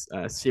thing is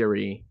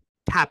Ciri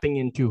tapping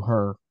into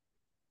her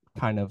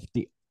kind of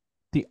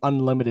the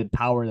unlimited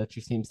power that she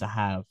seems to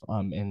have,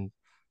 and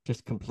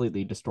just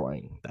completely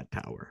destroying that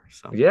tower.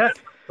 So yeah,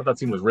 I thought that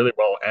scene was really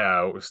well.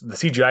 The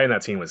CGI in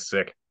that scene was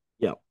sick.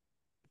 yeah,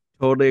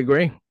 totally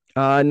agree.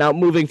 Now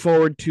moving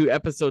forward to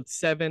episode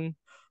 7.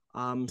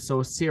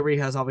 So Ciri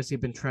has obviously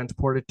been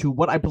transported to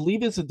what I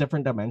believe is a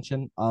different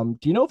dimension. Do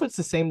you know if it's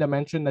the same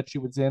dimension that she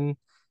was in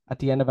at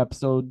the end of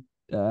episode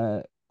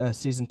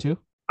season 2?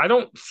 I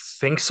don't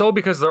think so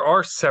because there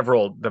are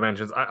several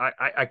dimensions.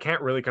 I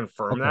can't really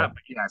confirm Okay. that,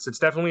 but yes, it's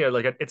definitely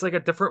it's like a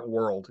different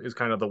world is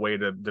kind of the way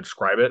to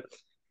describe it.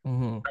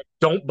 Mm-hmm. I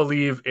don't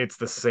believe it's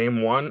the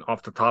same one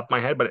off the top of my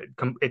head, but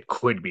it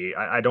could be.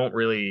 I don't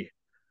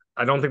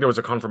think there was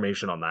a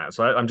confirmation on that,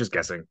 so I'm just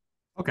guessing.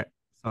 Okay,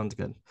 sounds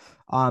good.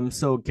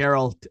 So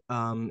Geralt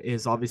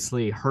is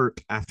obviously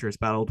hurt after his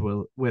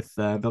battle with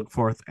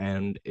Vilgeforth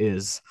and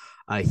is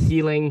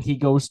healing. He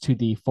goes to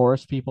the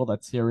forest people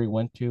that Ciri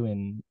went to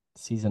in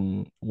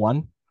season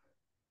 1,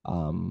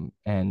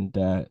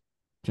 and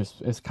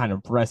just is kind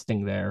of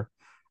resting there,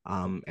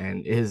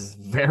 and is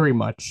very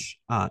much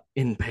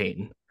in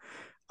pain.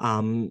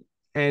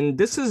 And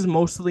this is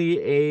mostly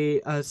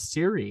a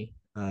Ciri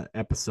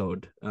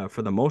episode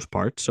for the most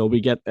part. So we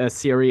get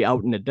Ciri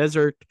out in the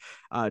desert,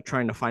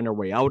 trying to find her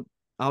way out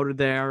of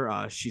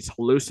there. She's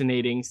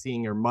hallucinating,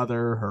 seeing her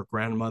mother, her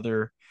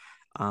grandmother,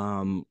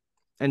 and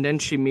then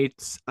she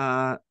meets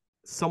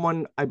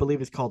someone I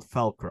believe is called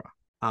Falkra.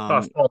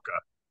 Falca,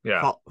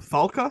 yeah,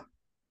 Falca.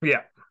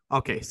 yeah.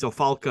 Okay, so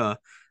Falca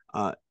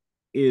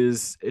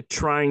is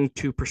trying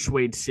to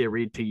persuade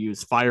Ciri to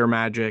use fire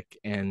magic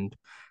and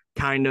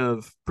kind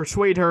of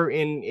persuade her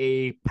in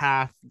a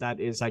path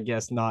that is, I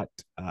guess, not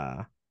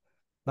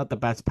the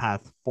best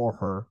path for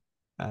her.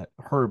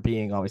 Her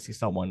being obviously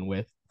someone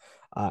with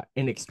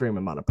an extreme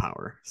amount of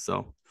power.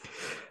 So,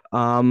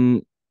 yeah,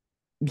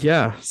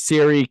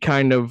 Ciri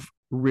kind of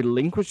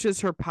relinquishes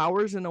her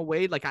powers in a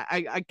way. Like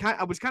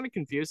I was kind of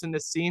confused in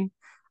this scene.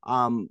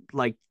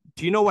 Like,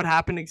 do you know what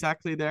happened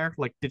exactly there?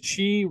 Like, did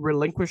she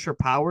relinquish her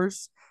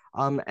powers?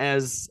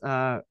 As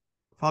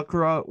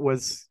Falca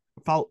was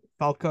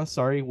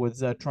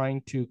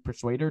trying to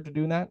persuade her to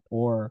do that,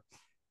 or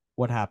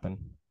what happened?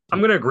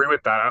 I'm gonna agree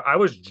with that. I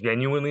was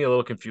genuinely a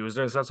little confused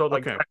in this episode.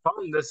 Like, Okay. I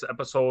found this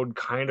episode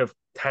kind of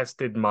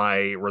tested my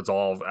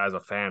resolve as a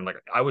fan. Like,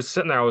 I was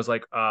sitting there, I was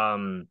like,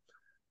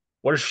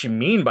 what does she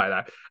mean by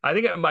that? I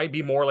think it might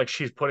be more like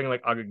she's putting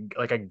like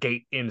a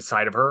gate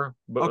inside of her,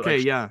 but Okay,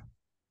 like, yeah.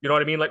 you know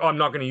what I mean? Like, oh, I'm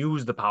not gonna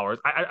use the powers.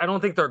 I don't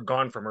think they're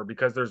gone from her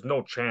because there's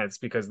no chance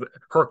because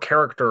her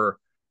character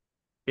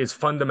is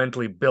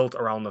fundamentally built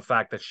around the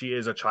fact that she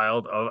is a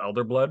child of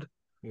elder blood.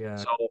 Yeah.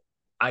 So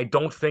I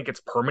don't think it's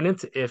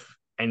permanent, if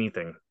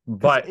anything. Because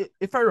But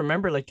if I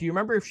remember, like, do you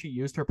remember if she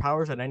used her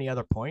powers at any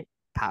other point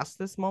past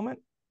this moment?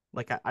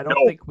 Like, I don't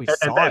no, think we and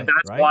saw it,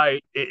 that's right? why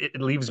it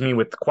leaves me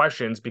with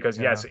questions because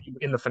Yeah. yes,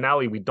 in the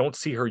finale we don't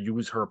see her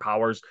use her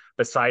powers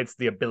besides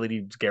the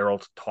ability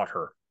Geralt taught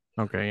her.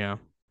 Okay, yeah.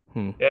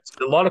 It's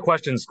a lot of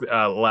questions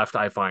left.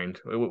 I find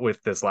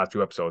with this last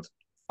few episodes.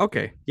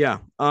 Okay, yeah.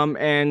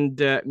 And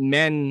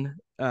men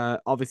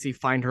obviously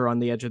find her on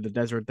the edge of the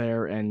desert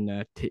there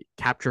and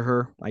capture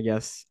her, I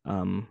guess.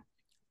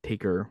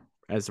 Take her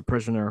as a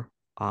prisoner.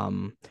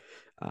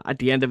 At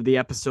the end of the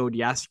episode,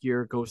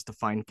 Yaskier goes to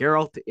find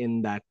Geralt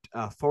in that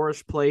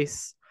forest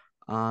place.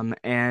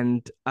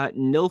 And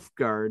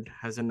Nilfgaard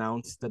has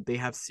announced that they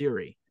have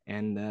Ciri,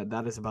 and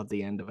that is about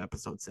the end of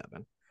episode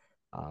 7.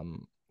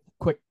 Um,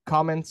 Quick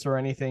comments or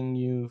anything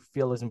you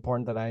feel is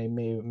important that I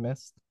may have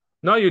missed?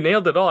 No, you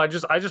nailed it all. I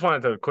just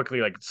wanted to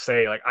quickly like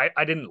say like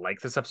I didn't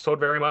like this episode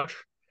very much,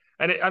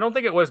 and I don't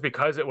think it was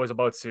because it was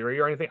about Siri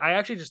or anything. I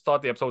actually just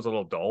thought the episode was a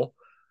little dull.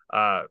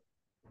 Uh,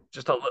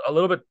 just a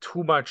little bit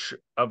too much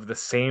of the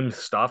same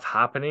stuff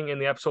happening in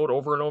the episode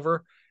over and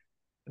over.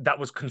 That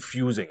was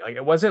confusing. Like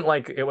it wasn't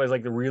like it was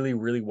like the really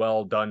really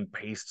well done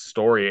paced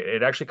story.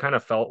 It actually kind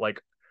of felt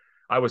like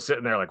I was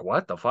sitting there like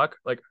what the fuck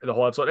like the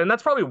whole episode, and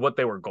that's probably what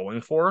they were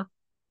going for.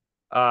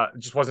 It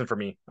just wasn't for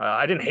me.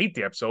 I didn't hate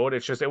the episode.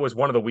 It's just it was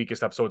one of the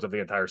weakest episodes of the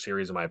entire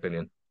series, in my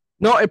opinion.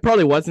 No, it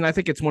probably wasn't. I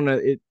think it's one of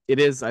it. It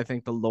is, I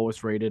think, the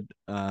lowest rated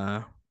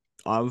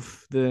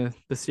of the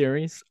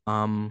series.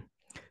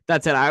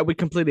 That said, I would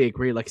completely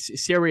agree. Like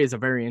Siri is a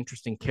very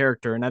interesting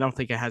character, and I don't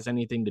think it has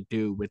anything to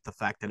do with the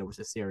fact that it was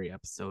a Siri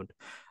episode.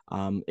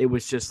 It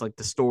was just like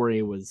the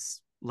story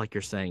was, like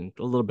you're saying,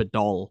 a little bit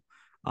dull.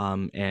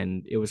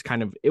 And it was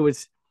kind of it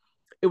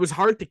was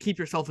hard to keep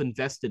yourself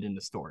invested in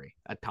the story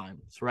at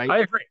times, right? I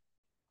agree.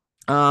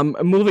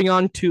 Moving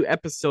on to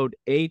episode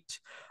 8.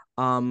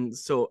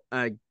 So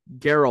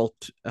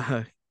Geralt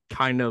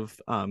kind of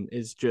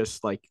is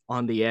just like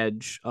on the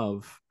edge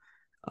of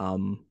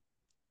um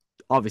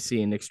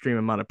obviously an extreme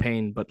amount of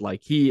pain, but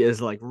like he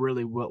is like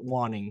really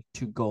wanting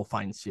to go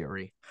find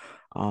Siri.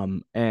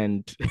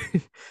 And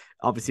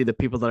obviously the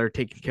people that are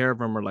taking care of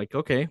him are like,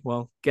 okay,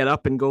 well, get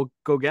up and go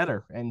get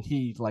her. And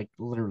he like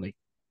literally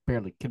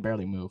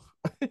barely move.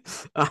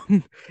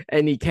 um,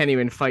 and he can't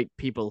even fight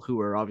people who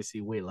are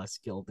obviously way less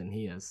skilled than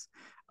he is.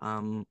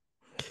 Um,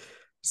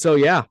 so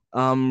yeah,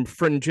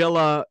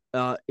 Fringilla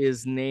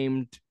is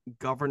named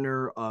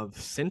governor of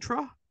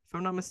Sintra, if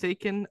I'm not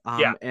mistaken.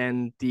 Yeah.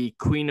 And the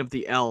Queen of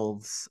the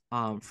Elves,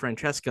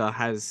 Francesca,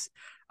 has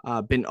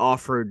been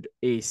offered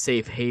a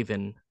safe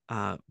haven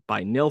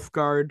by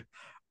Nilfgaard,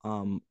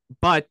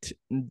 but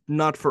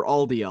not for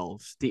all the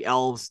elves. The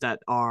elves that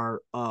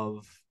are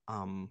of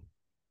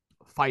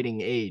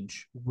fighting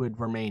age would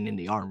remain in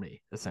the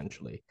army,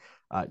 essentially,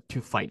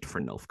 to fight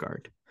for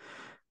Nilfgaard.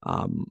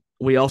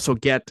 We also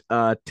get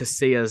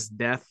Tasea's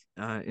death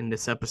in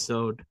this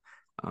episode.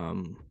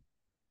 Um,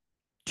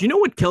 do you know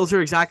what kills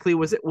her exactly?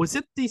 Was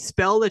it the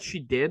spell that she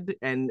did,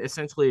 and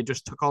essentially it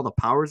just took all the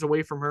powers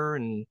away from her,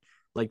 and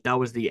like that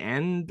was the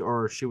end,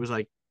 or she was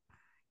like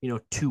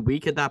too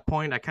weak at that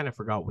point? I kind of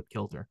forgot what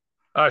killed her.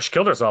 She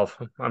killed herself.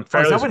 I'm Oh, is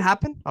fairly that what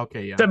happened?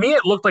 Okay, yeah. to me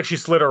it looked like she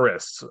slit her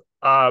wrists.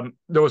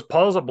 There was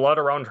puddles of blood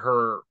around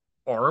her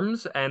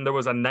arms, and there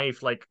was a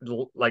knife like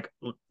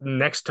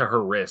next to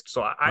her wrist.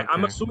 So I'm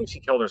Okay, assuming she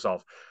killed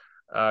herself.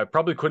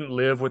 Probably couldn't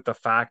live with the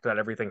fact that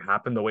everything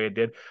happened the way it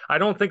did. I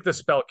don't think the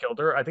spell killed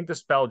her. I think the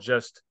spell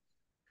just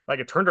like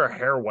it turned her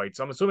hair white.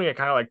 So I'm assuming it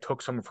kind of like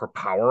took some of her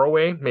power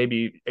away,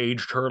 maybe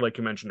aged her, like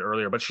you mentioned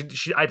earlier. But she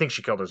I think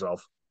she killed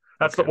herself.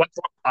 That's the okay, what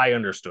I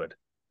understood.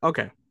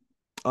 okay.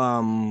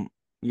 Um,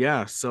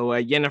 yeah. So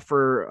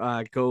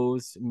Yennefer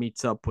goes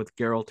meets up with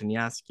Geralt and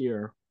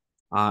Jaskier.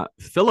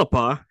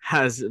 Philippa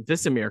has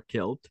Visimir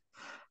killed,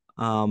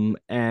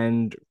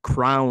 and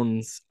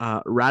crowns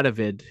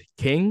Radovid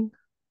king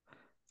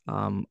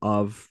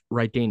of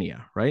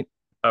Rydania, right?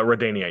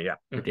 Redania, yeah.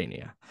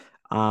 Rydania.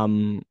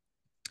 Um,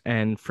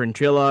 and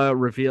Fringilla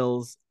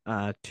reveals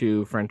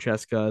to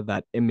Francesca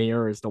that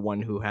Emir is the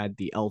one who had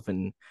the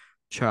elven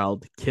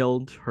child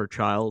killed, her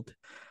child.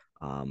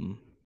 Um,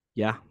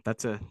 yeah,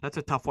 that's a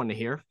tough one to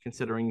hear,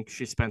 considering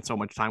she spent so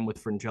much time with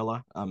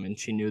Fringilla, and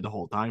she knew the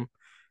whole time.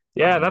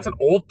 Yeah, and Um, that's an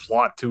old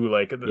plot too.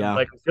 yeah,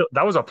 Like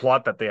that was a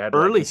plot that they had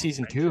like early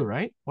season 2,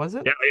 right? Was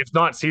it? yeah, if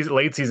not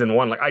late season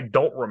one. Like I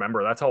don't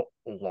remember. That's how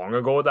long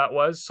ago that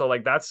was. So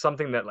like that's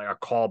something that like a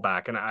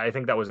callback, and I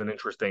think that was an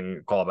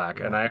interesting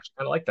callback, and Yeah, I actually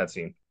kind of like that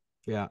scene.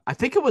 yeah. I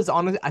think it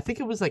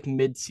was like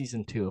mid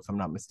season 2, if I'm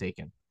not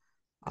mistaken.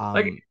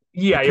 Like Um,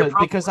 yeah, you're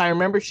probably because I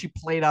remember she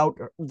played out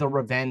the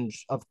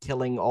revenge of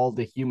killing all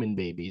the human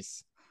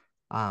babies.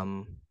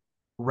 Um,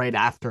 right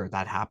after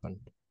that happened.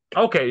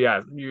 okay.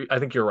 Yeah, I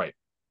think you're right.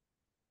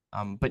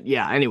 But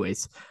yeah.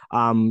 Anyways,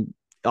 um,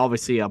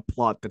 obviously a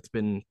plot that's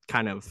been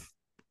kind of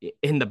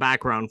in the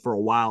background for a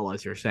while,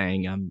 as you're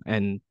saying,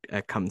 and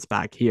it comes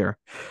back here.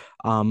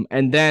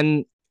 And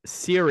then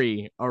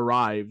Siri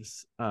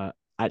arrives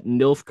at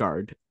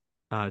Nilfgaard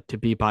to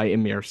be by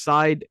Emir's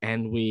side,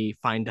 and we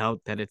find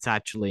out that it's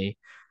actually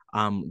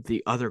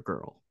the other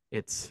girl.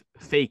 It's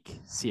fake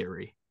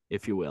Siri,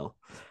 if you will.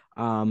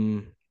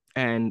 Um,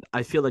 and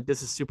I feel like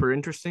this is super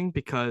interesting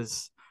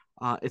because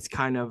it's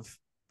kind of,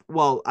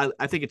 well,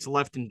 I think it's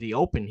left in the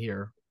open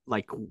here.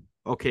 Like,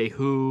 okay,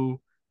 who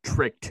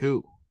tricked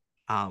who?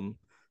 Um,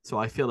 so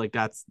I feel like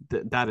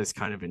that is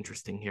kind of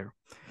interesting here.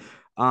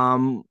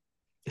 Um,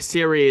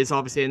 Siri is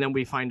obviously, and then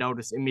we find out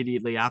is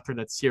immediately after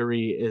that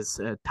Siri is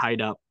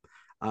tied up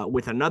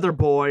with another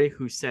boy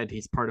who said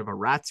he's part of a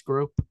rats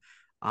group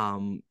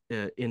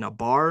in a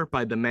bar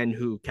by the men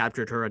who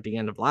captured her at the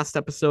end of last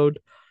episode.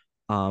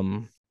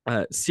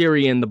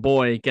 Siri and the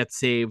boy get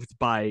saved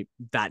by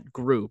that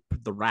group,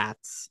 the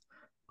rats.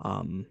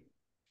 Um,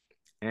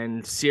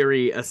 and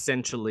Siri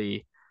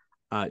essentially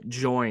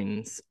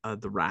joins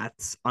the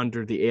rats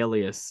under the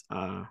alias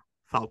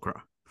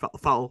Falca.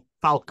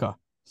 Falca.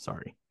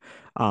 Sorry.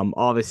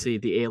 Obviously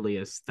the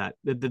alias that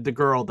the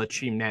girl that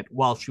she met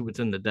while she was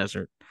in the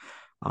desert.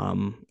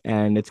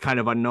 And it's kind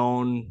of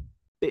unknown.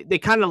 They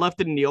kind of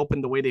left it in the open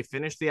the way they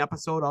finished the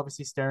episode,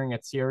 obviously staring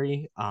at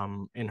Siri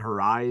in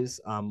her eyes,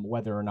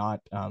 whether or not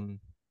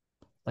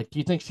like, do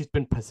you think she's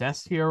been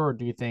possessed here, or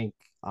do you think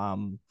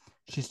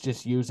she's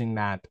just using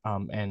that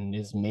and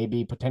is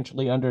maybe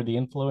potentially under the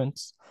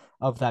influence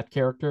of that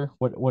character?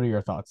 What are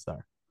your thoughts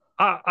there?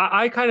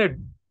 I kind of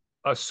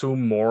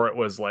assume more it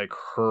was like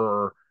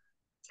her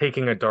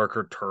taking a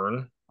darker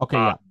turn. Okay,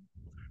 Uh, yeah.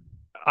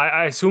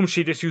 I assume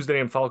she just used the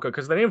name Falca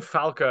because the name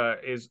Falca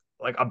is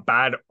like a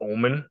bad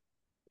omen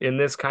in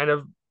this kind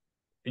of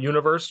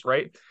universe,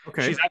 right?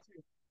 Okay. She's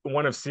actually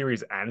one of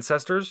Ciri's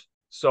ancestors.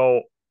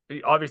 So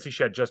obviously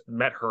she had just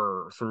met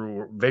her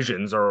through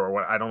visions or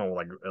what I don't know,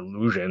 like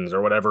illusions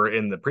or whatever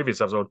in the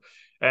previous episode.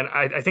 And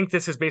I think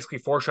this is basically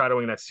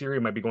foreshadowing that Ciri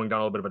might be going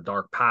down a little bit of a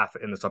dark path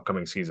in this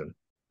upcoming season.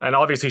 And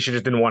obviously she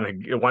just didn't want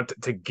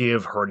to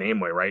give her name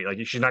away, right?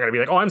 Like she's not gonna be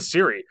like, oh, I'm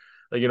Ciri.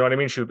 Like, you know what I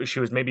mean? She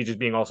was maybe just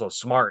being also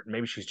smart.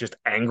 Maybe she's just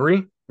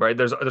angry, right?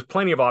 There's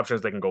plenty of options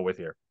they can go with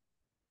here.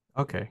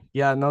 Okay.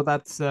 Yeah, no,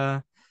 that's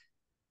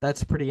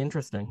pretty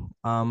interesting.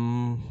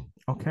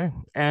 Okay.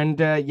 And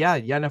yeah,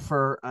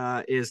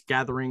 Yennefer is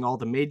gathering all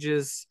the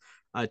mages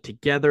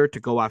together to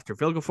go after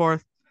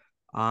Vilgeforth.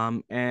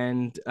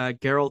 And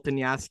Geralt and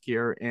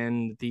Jaskier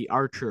and the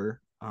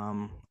archer,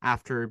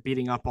 after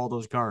beating up all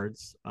those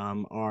guards,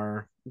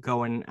 are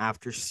going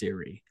after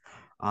Ciri.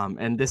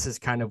 And this is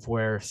kind of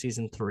where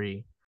season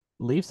 3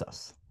 leaves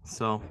us.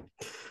 So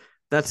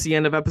that's the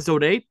end of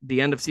episode 8,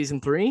 the end of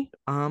season 3.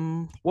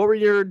 What were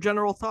your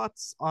general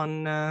thoughts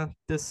on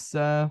this,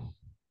 I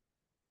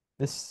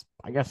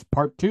guess,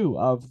 part 2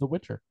 of The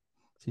Witcher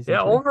season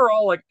Yeah, 3?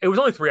 overall, like it was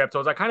only 3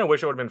 episodes. I kind of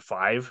wish it would have been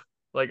five.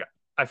 Like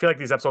I feel like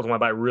these episodes went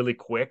by really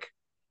quick,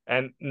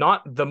 and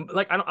not the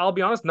like. I'll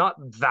be honest, not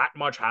that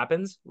much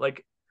happens.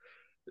 Like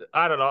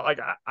I don't know. Like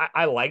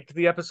I liked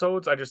the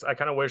episodes. I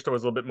kind of wish there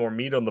was a little bit more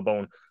meat on the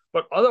bone.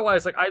 But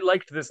otherwise, like I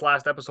liked this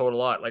last episode a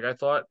lot. Like I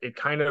thought it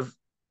kind of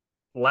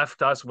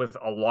left us with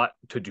a lot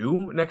to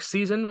do next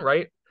season,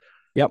 right?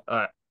 Yep.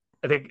 I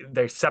think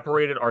they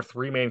separated our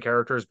three main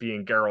characters,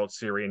 being Geralt,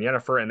 Ciri, and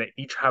Yennefer, and they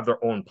each have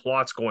their own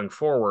plots going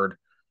forward.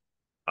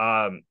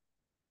 Um,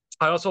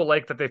 I also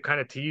like that they've kind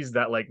of teased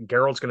that like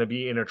Geralt's going to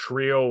be in a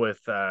trio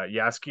with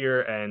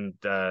Jaskier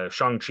and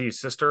Shang-Chi's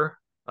sister.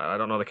 I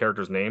don't know the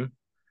character's name.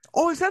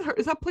 Oh, is that her?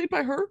 Is that played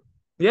by her?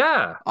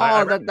 Yeah,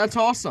 Oh, that's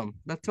awesome.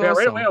 That's yeah,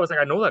 right away I awesome. was like,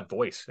 I know that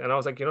voice, and I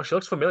was like, she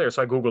looks familiar.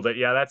 So I googled it.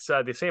 Yeah, that's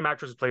the same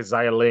actress who plays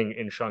Xia Ling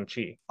in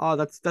Shang-Chi. Oh,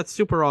 that's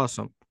super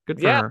awesome. Good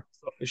for Yeah, her.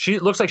 she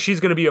looks like she's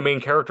going to be a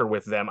main character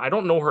with them. I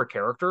don't know her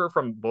character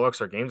from books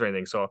or games or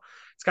anything, so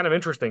it's kind of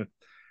interesting.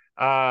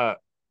 Uh,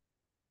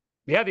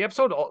 yeah, the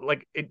episode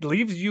like it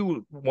leaves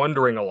you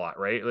wondering a lot,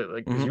 right?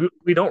 Like because Hmm.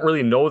 we don't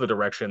really know the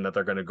direction that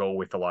they're going to go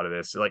with a lot of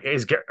this. Like,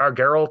 are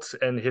Geralt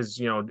and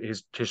his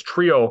his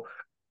trio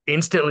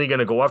instantly going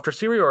to go after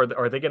Ciri, or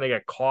are they going to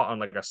get caught on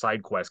like a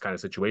side quest kind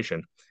of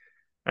situation?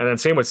 And then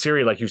same with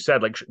Ciri, like you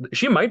said, like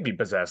she might be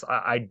possessed.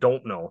 I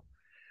don't know,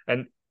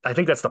 and I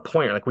think that's the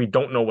point. Like we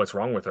don't know what's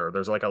wrong with her.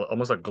 There's like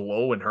almost a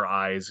glow in her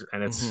eyes,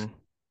 and it's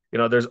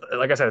Hmm. there's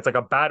like I said, it's like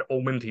a bad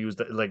omen to use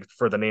like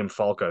for the name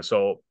Falca.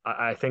 So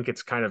I think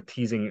it's kind of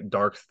teasing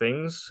dark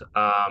things.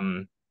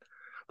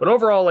 But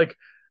overall, like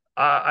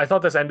I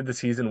thought this ended the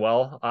season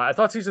well. I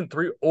thought season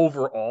three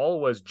overall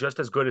was just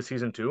as good as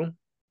season two.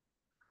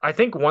 I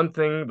think one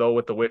thing though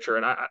with The Witcher,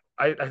 and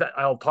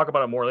I'll talk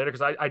about it more later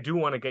because I do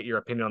want to get your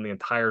opinion on the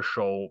entire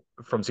show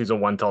from season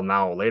one till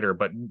now later.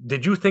 But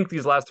did you think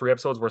these last 3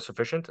 episodes were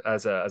sufficient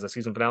as a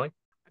season finale?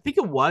 I think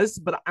it was,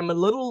 but I'm a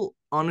little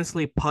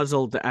honestly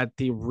puzzled at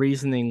the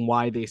reasoning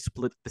why they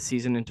split the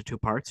season into 2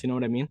 parts. You know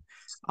what I mean?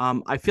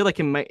 I feel like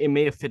it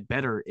may have fit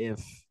better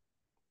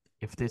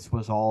if this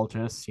was all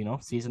just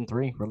season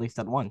 3 released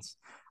at once.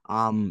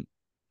 Um,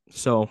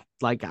 so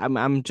like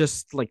I'm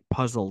just like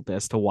puzzled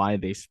as to why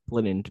they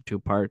split into 2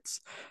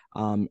 parts.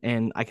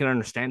 And I can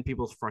understand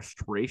people's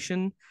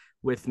frustration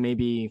with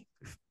maybe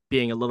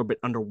being a little bit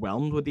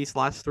underwhelmed with these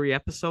last 3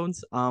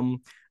 episodes.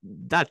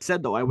 That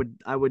said, though, I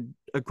would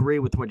agree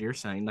with what you're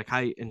saying. Like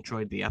I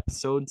enjoyed the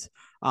episodes.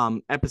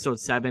 Episode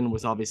 7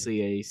 was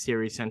obviously a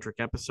series centric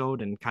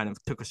episode and kind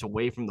of took us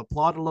away from the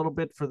plot a little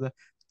bit for the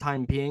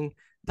time being.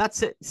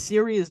 That's it.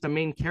 Siri is the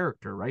main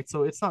character, right?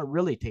 So it's not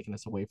really taking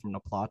us away from the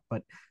plot,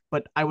 but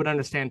I would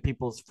understand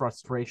people's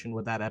frustration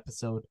with that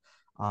episode,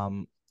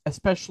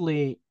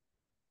 especially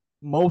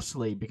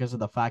mostly because of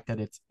the fact that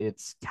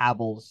it's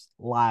Cavill's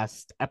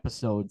last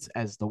episodes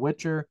as The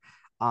Witcher.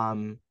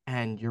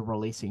 and you're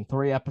releasing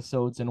 3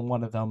 episodes and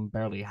one of them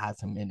barely has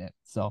him in it.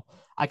 So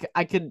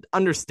I could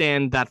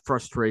understand that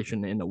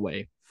frustration in a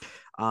way.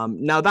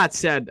 Now that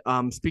said,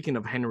 speaking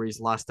of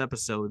Henry's last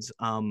episodes,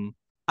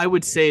 I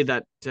would say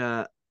that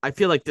I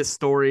feel like this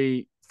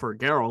story for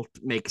Geralt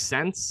makes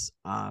sense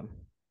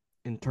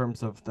in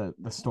terms of the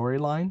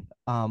storyline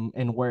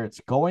and where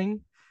it's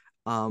going.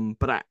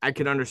 But I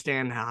could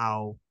understand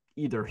how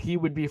either he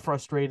would be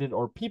frustrated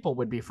or people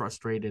would be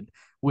frustrated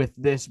with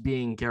this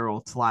being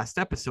Geralt's last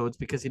episodes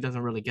because he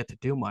doesn't really get to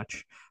do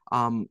much.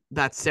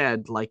 That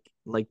said, like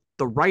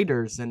the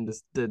writers and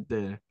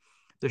the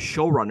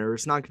showrunner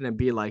is not going to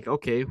be like,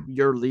 okay,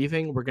 you're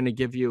leaving, we're going to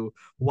give you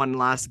one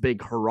last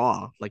big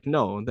hurrah. Like,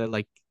 no, they're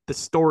like the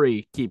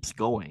story keeps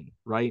going,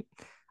 right?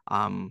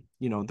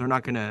 They're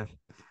not going to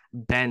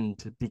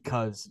bend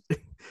because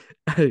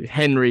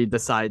Henry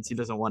decides he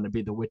doesn't want to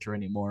be the Witcher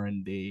anymore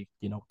and they,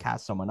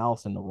 cast someone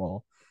else in the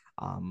role.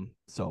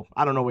 So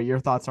I don't know what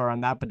your thoughts are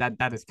on that, but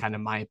that is kind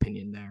of my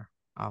opinion there.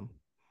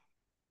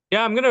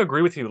 Yeah, I'm gonna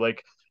agree with you.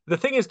 Like the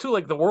thing is too,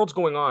 like the world's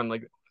going on.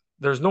 Like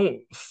there's no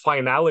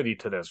finality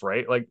to this,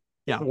 right? Like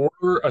Yeah.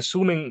 we're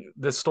assuming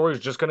this story is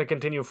just gonna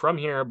continue from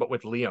here, but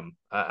with Liam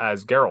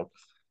as Geralt.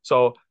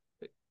 So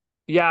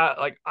yeah,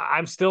 like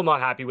I'm still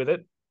not happy with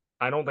it.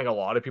 I don't think a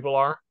lot of people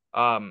are.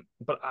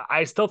 But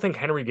I still think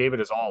Henry gave it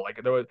his all.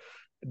 Like there was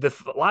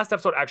last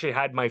episode actually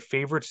had my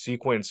favorite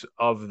sequence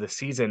of the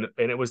season,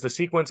 and it was the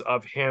sequence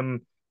of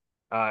him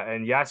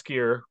and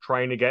Yaskir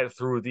trying to get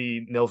through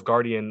the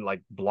Nilfgaardian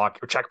like block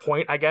or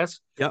checkpoint, I guess.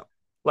 Yep.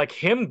 Like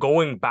him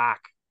going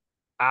back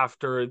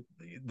after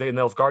the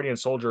Nilfgaardian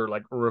soldier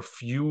like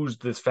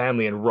refused this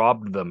family and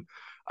robbed them.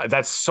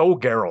 That's so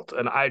Geralt,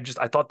 and I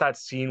thought that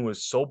scene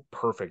was so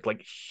perfect.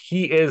 Like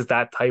he is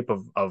that type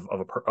of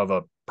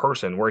a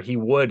person where he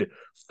would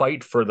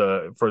fight for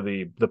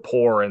the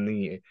poor and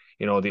the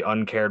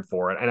uncared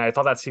for, and I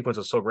thought that sequence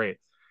was so great.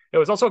 It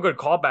was also a good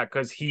callback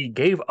because he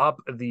gave up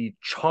the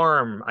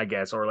charm, I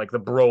guess, or like the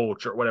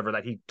brooch or whatever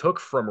that he took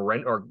from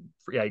Rent, or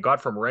yeah, he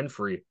got from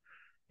Renfrey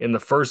in the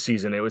first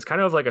season. It was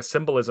kind of like a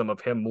symbolism of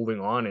him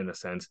moving on in a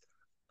sense.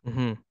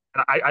 Mm-hmm.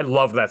 I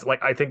love that.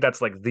 Like I think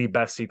that's like the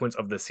best sequence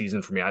of the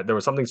season for me. There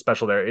was something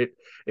special there.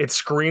 It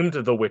screamed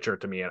The Witcher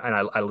to me, and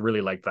I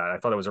really liked that. I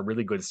thought it was a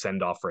really good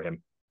send off for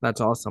him.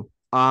 That's awesome.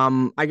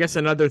 I guess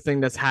another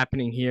thing that's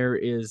happening here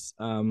is,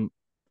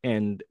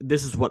 and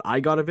this is what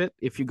I got of it.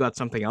 If you got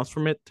something else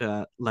from it,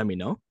 let me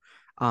know.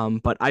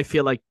 But I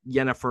feel like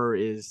Yennefer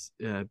is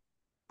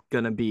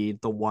gonna be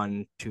the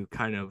one to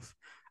kind of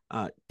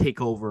take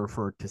over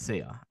for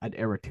Tisea at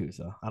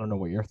Aretusa. I don't know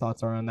what your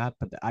thoughts are on that,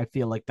 but I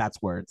feel like that's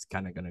where it's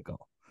kind of gonna go.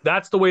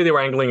 That's the way they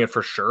were angling it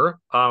for sure.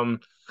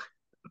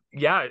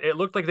 Yeah, it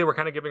looked like they were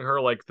kind of giving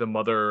her like the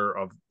mother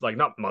of like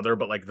not mother,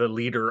 but like the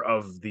leader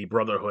of the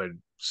Brotherhood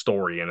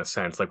story in a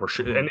sense. Like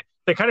Mm-hmm. and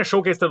they kind of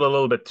showcased it a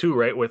little bit too,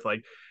 right? With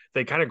like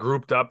they kind of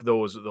grouped up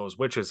those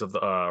witches of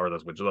the or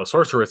those witches, those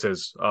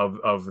sorceresses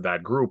of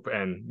that group,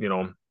 and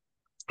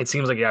it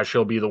seems like yeah,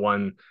 she'll be the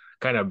one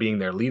kind of being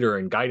their leader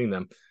and guiding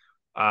them.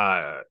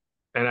 Uh,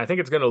 and I think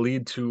it's going to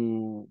lead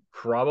to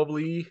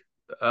probably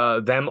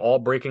them all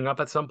breaking up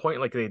at some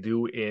point, like they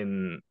do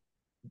in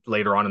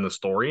later on in the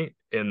story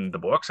in the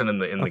books and in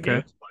the Okay.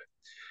 games.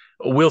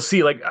 But we'll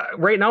see. Like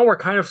right now, we're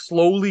kind of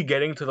slowly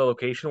getting to the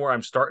location where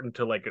I'm starting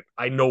to like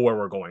I know where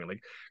we're going.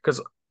 Like because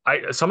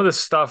I some of this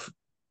stuff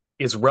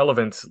is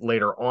relevant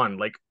later on.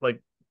 Like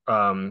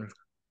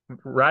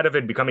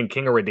Radovid becoming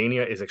king of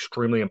Redania is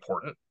extremely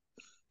important,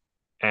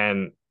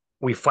 and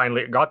we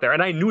finally got there.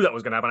 And I knew that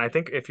was going to happen. I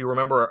think if you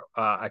remember,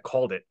 I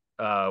called it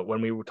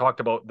when we talked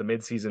about the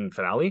mid-season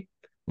finale.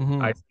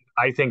 Mm-hmm. I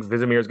I think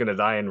Vizimir is going to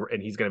die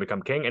and he's going to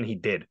become king, and he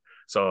did.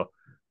 So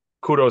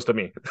kudos to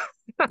me.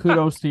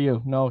 Kudos to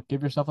you. No,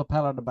 give yourself a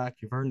pat on the back.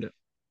 You've earned it.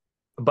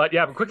 But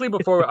yeah, quickly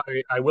before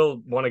I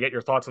will want to get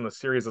your thoughts on the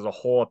series as a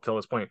whole up till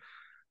this point.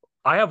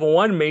 I have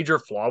one major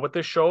flaw with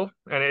this show,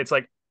 and it's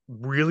like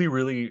really,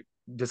 really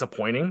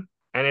disappointing.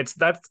 And it's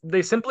that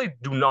they simply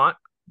do not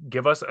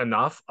give us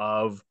enough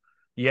of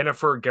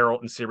Yennefer,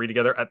 Geralt, and Ciri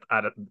together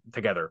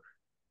together.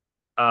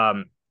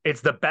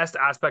 It's the best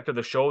aspect of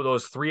the show.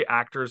 Those three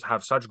actors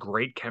have such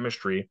great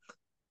chemistry.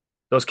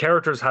 Those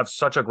characters have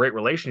such a great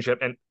relationship,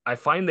 and I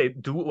find they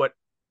do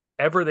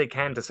whatever they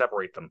can to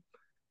separate them.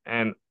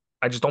 And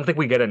I just don't think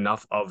we get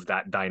enough of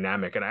that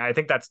dynamic. And I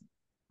think that's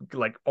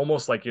like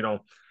almost like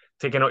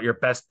taking out your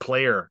best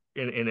player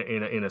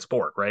in a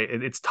sport, right?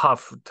 It's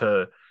tough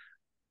to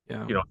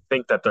Yeah.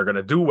 think that they're going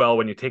to do well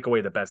when you take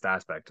away the best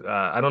aspect.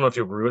 I don't know if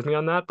you agree with me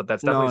on that, but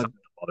that's definitely No, something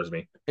that bothers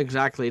me.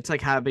 exactly. It's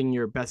like having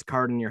your best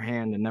card in your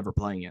hand and never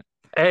playing it.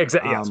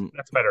 Exactly. Yes, Um,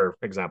 that's a better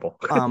example.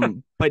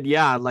 but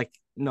yeah, like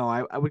no,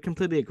 I would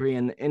completely agree.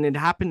 And it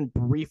happened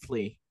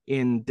briefly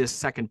in this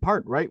second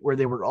part, right? Where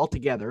they were all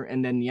together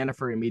and then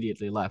Yennefer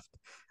immediately left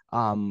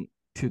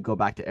to go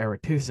back to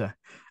Aretusa.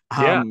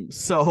 Yeah,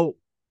 So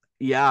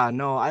yeah,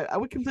 no, I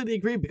would completely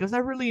agree because I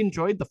really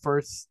enjoyed the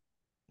first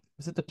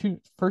was it the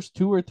first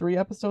 2 or 3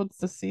 episodes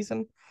this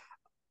season?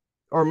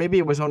 Or maybe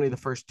it was only the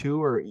first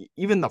two or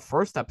even the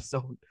first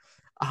episode.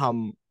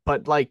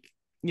 But like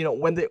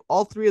when they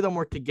all three of them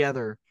were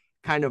together,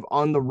 kind of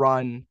on the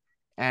run,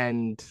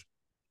 and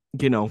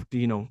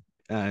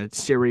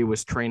Siri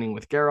was training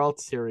with Geralt,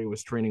 Siri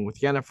was training with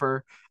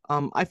Yennefer.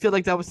 I feel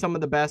like that was some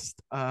of the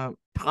best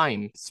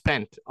time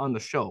spent on the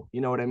show.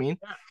 You know what I mean?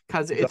 Yeah,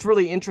 Because it's exactly.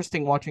 really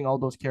interesting watching all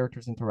those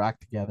characters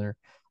interact together,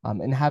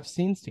 and have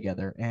scenes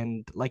together.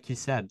 And like you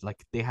said,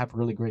 like they have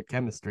really great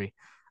chemistry.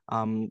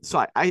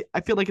 So I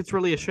feel like it's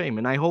really a shame,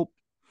 and I hope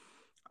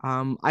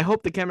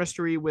the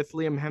chemistry with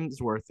Liam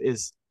Hemsworth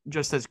is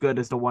just as good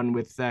as the one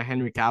with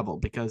Henry Cavill,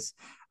 because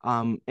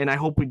and I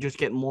hope we just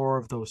get more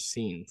of those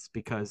scenes,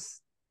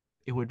 because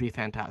it would be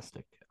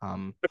fantastic.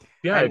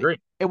 Yeah, I And agree.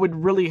 it would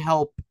really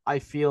help, I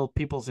feel,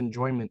 people's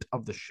enjoyment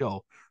of the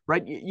show,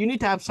 right? You need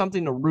to have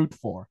something to root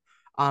for.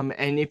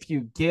 And if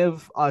you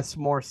give us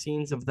more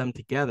scenes of them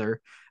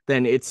together,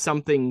 then it's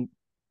something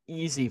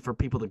easy for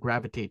people to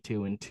gravitate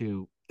to and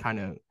to kind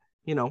of,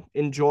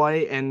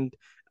 enjoy and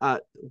uh,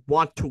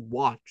 want to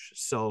watch.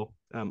 So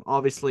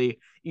obviously,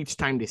 each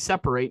time they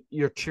separate,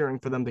 you're cheering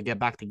for them to get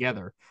back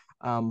together.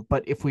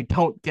 But if we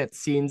don't get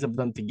scenes of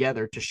them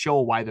together to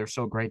show why they're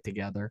so great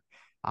together,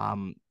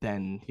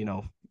 then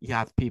you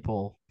have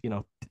people,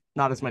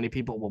 not as many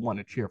people will want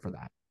to cheer for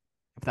that,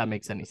 if that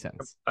makes any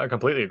sense. I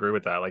completely agree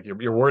with that. Like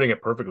you're wording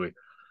it perfectly.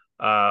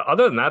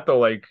 Other than that, though,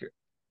 like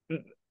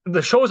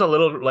the show is a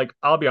little like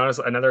I'll be honest.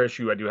 Another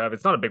issue I do have.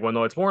 It's not a big one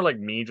though. It's more like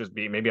me just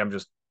being maybe I'm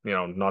just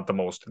not the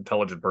most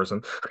intelligent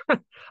person.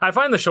 I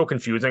find the show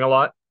confusing a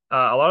lot.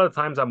 A lot of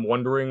the times I'm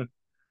wondering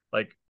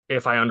like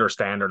if I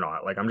understand or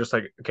not. Like I'm just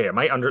like, okay, am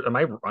I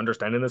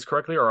understanding this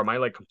correctly, or am I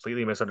like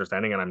completely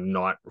misunderstanding and I'm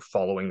not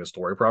following the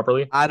story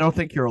properly? I don't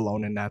think you're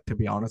alone in that, to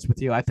be honest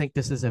with you. I think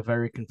this is a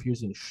very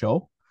confusing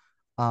show.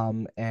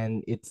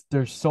 And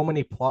there's so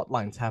many plot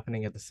lines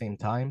happening at the same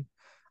time.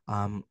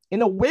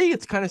 In a way,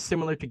 it's kind of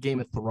similar to Game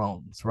of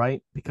Thrones,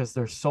 right? Because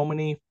there's so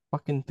many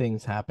fucking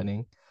things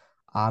happening.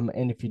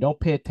 And if you don't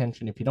pay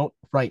attention, if you don't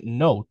write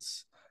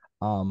notes,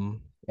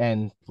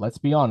 and let's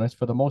be honest,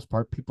 for the most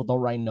part, people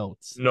don't write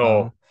notes.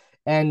 No,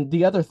 And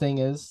the other thing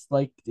is,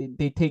 like,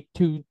 they take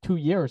two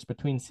years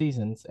between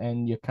seasons,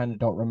 and you kind of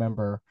don't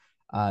remember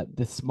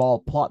the small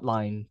plot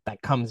line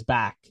that comes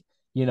back.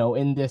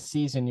 In this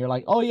season, you're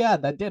like, oh yeah,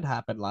 that did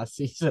happen last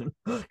season,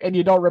 and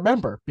you don't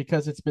remember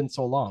because it's been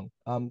so long.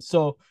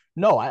 So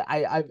no,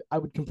 I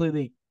would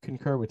completely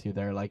concur with you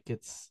there. Like,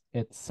 it's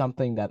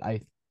something that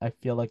I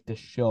feel like this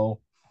show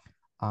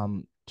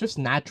just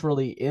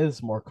naturally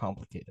is more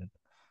complicated.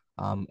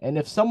 And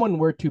if someone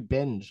were to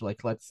binge,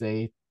 like, let's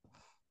say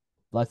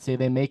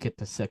they make it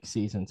to 6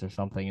 seasons or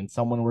something, and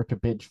someone were to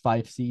binge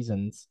 5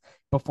 seasons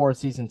before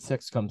season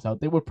 6 comes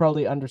out, they would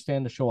probably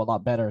understand the show a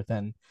lot better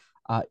than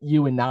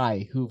you and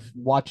I, who've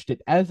watched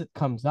it as it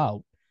comes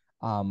out.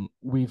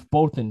 We've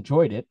both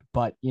enjoyed it,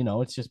 but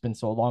it's just been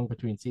so long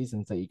between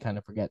seasons that you kind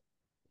of forget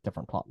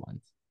different plot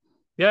lines.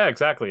 yeah,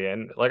 exactly.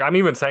 And like I'm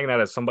even saying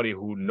that as somebody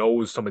who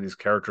knows some of these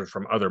characters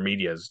from other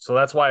medias. So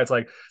that's why it's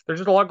like there's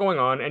just a lot going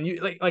on. And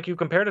you like you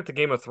compared it to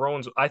Game of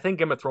Thrones. I think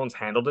Game of Thrones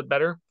handled it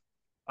better.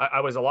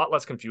 I was a lot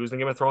less confused in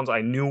Game of Thrones.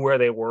 I knew where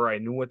they were. I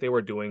knew what they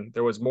were doing.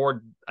 There was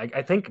more.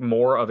 I think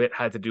more of it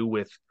had to do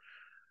with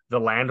the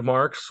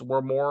landmarks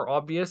were more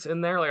obvious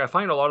in there. Like I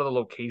find a lot of the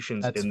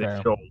locations That's in this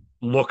fair. show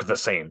look the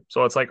same.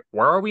 So it's like,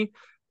 where are we?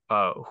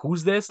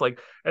 Who's this? Like,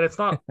 and it's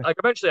not like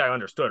eventually I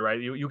understood, right?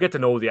 You get to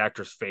know the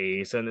actor's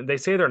face and they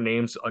say their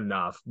names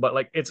enough, but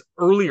like it's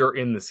earlier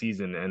in the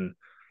season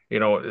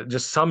and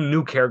just some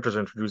new characters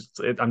introduced.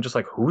 I'm just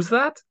like, who's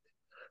that?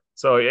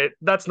 So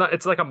that's not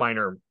it's like a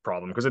minor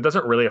problem because it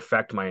doesn't really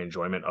affect my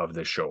enjoyment of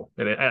this show.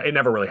 And it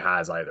never really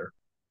has either.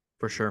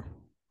 For sure.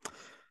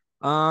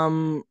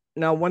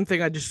 Now one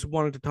thing I just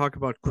wanted to talk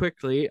about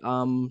quickly.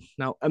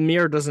 Now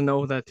Amir doesn't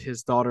know that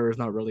his daughter is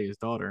not really his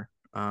daughter.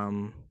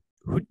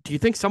 Who do you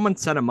think someone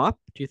set him up?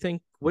 Do you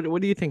think what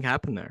do you think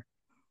happened there?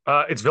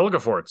 It's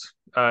Vilgefortz.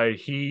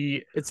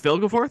 He It's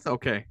Vilgeforth?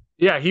 Okay.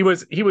 Yeah, he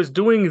was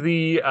doing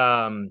the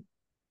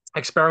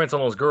experiments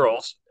on those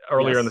girls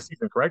earlier in the Yes.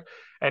 season, correct?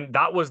 And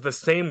that was the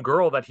same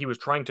girl that he was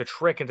trying to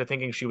trick into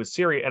thinking she was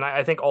Siri. And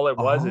I think all it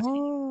was is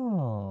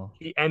Oh.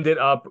 he ended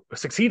up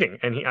succeeding.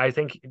 And I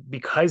think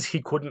because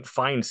he couldn't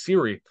find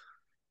Siri,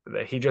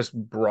 that he just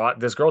brought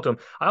this girl to him.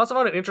 I also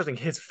found it interesting.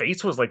 His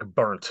face was like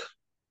burnt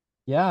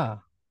Yeah.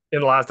 in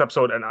the last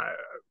episode, and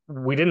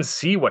we didn't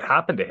see what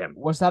happened to him.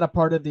 Was that a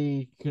part of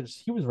the because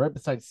he was right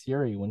beside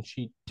Siri when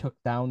she took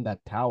down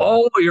that tower?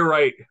 Oh, you're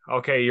right.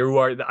 Okay, you're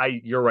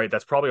right.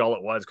 That's probably all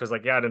it was. Because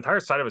like, yeah, the entire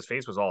side of his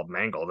face was all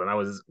mangled, and I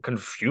was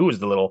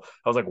confused a little.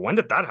 I was like, when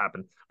did that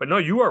happen? But no,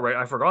 you are right.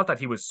 I forgot that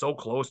he was so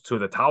close to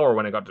the tower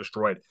when it got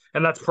destroyed,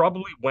 and that's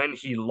probably when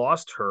he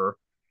lost her,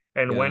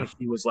 and Yeah. when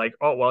he was like,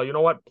 oh well, you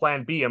know what?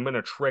 Plan B. I'm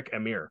gonna trick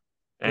Amir.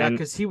 Yeah, And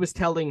because he was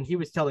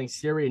telling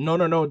Siri, no,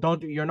 no, no,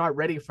 don't do, you're not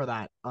ready for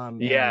that.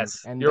 And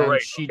yes, and you're then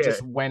right. she Okay,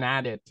 just went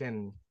at it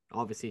and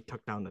obviously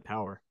took down the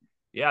tower.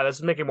 yeah, this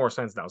is making more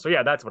sense now. So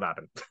yeah, that's what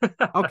happened.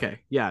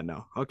 Okay, yeah,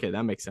 no, okay,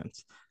 that makes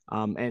sense.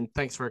 And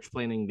thanks for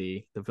explaining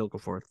the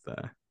Vilgeforth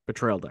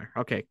betrayal there.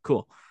 Okay,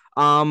 cool.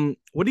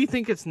 What do you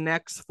think is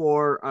next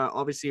for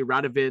obviously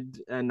Radovid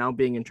now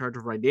being in charge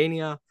of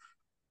Rydania,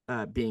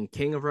 being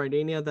king of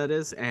Rydania, that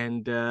is,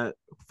 and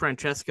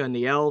Francesca and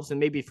the elves, and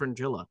maybe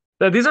Fringilla?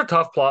 These are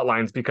tough plot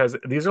lines because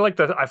these are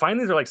I find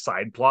these are like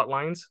side plot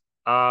lines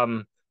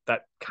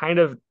that kind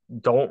of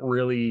don't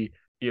really,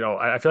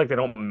 I feel like they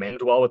don't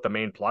mend well with the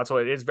main plot. So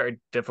it is very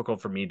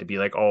difficult for me to be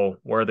like, oh,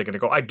 where are they going to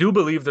go? I do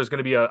believe there's going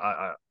to be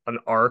an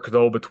arc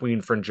though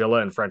between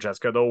Fringilla and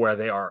Francesca though, where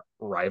they are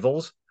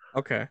rivals,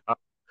 Okay.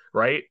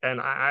 right?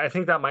 And I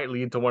think that might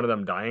lead to one of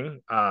them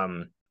dying.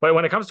 But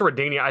when it comes to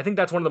Redania, I think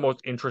that's one of the most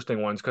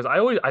interesting ones because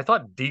I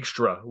thought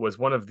Dijkstra was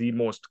one of the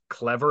most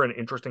clever and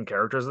interesting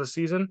characters this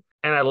season,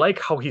 and I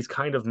like how he's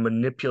kind of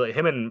manipulate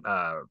him and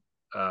uh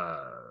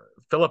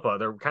Philippa.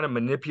 They're kind of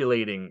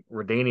manipulating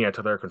Redania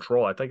to their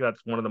control. I think that's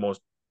one of the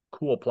most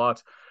cool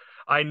plots.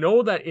 I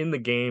know that in the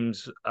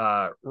games,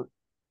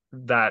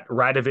 that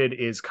Radovid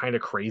is kind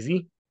of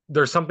crazy.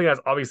 There's something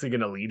that's obviously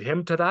going to lead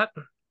him to that.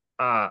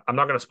 I'm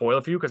not going to spoil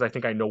it for you because I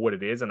think I know what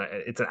it is, and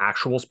it's an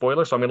actual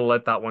spoiler, so I'm going to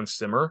let that one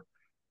simmer.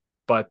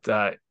 But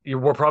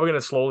we're probably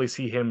going to slowly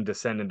see him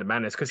descend into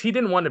madness because he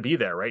didn't want to be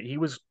there, right? He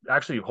was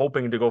actually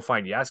hoping to go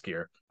find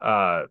Yaskir.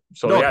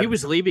 So No, yeah, he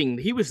was leaving.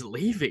 He was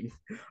leaving.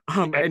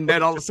 and, And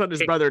then all of a sudden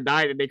his brother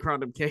died, and they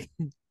crowned him king.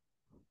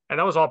 and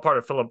that was all part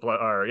of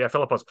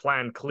Philippa's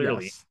plan,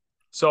 clearly. Yes.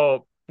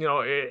 So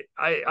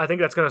I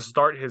think that's going to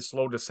start his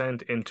slow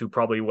descent into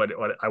probably what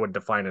I would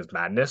define as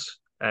madness,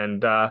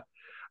 and I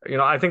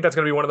think that's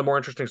going to be one of the more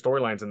interesting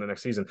storylines in the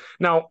next season.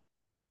 Now,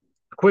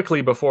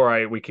 quickly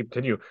before we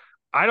continue,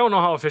 I don't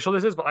know how official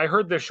this is, but I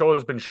heard this show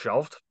has been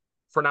shelved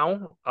for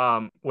now,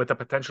 with the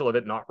potential of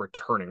it not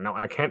returning. Now,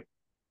 I can't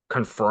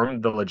confirm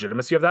the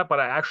legitimacy of that, but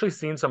I actually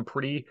seen some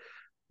pretty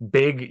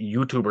big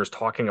YouTubers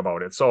talking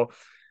about it. So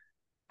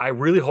I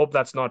really hope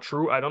that's not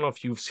true. I don't know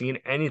if you've seen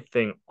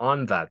anything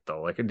on that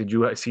though. Like, did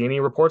you see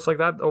any reports like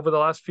that over the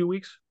last few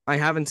weeks? I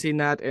haven't seen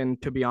that,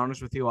 and to be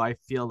honest with you, I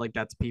feel like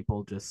that's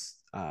people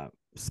just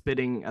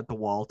spitting at the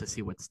wall to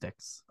see what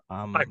sticks.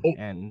 I hope,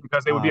 And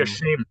because it would be a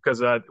shame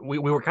because we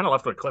were kind of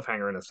left with a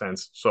cliffhanger in a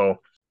sense. So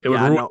it would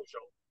yeah, ruin no, the show.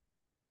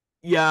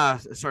 yeah.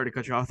 Sorry to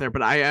cut you off there,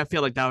 but I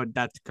feel like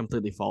that's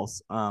completely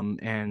false.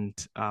 And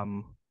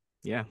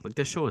yeah, like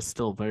this show is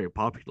still very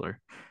popular,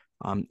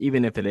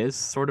 even if it is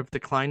sort of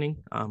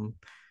declining,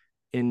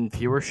 in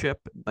viewership.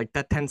 Like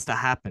that tends to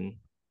happen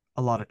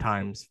a lot of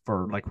times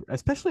for like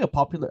especially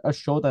a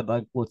show that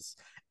like was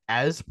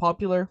as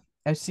popular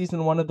as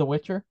season one of The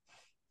Witcher.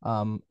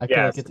 I feel like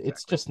Yes, it's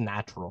exactly. just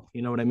natural.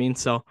 You know what I mean?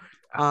 So,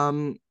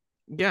 um,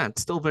 yeah,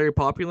 it's still very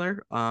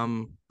popular.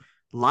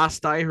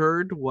 Last I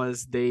heard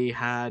was they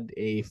had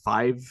a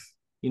five.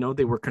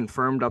 They were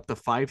confirmed up to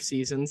 5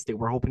 seasons. They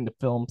were hoping to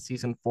film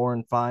season 4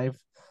 and 5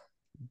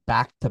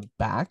 back to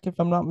back, if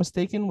I'm not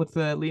mistaken, with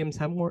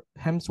Liam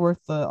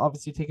Hemsworth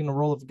obviously taking the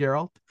role of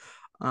Geralt.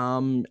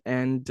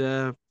 And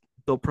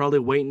they'll probably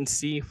wait and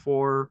see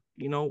for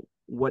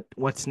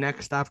what's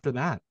next after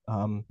that.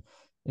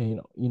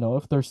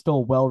 If they're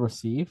still well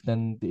received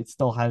and it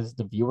still has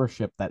the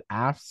viewership that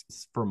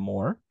asks for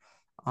more,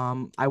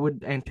 I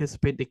would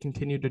anticipate they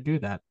continue to do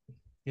that,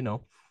 you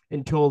know,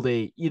 until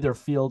they either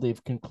feel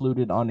they've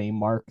concluded on a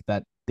mark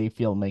that they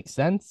feel makes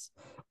sense,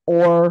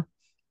 or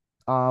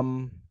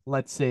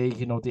let's say,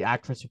 the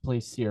actress who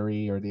plays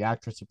Siri or the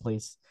actress who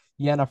plays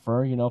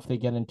Yennefer, if they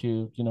get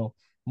into,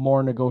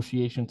 more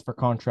negotiations for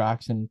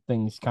contracts and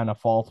things kind of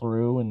fall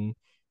through and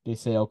they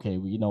say, okay,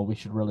 we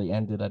should really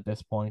end it at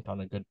this point,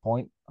 on a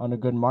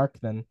good mark,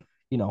 then,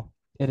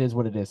 it is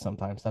what it is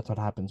sometimes. That's what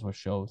happens with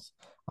shows,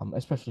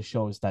 especially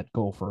shows that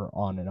go for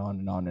on and on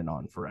and on and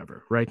on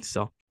forever, right?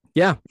 So,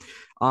 yeah.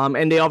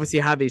 And they obviously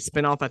have a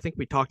spinoff. I think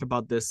we talked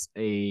about this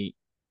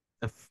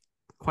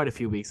quite a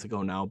few weeks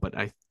ago now, but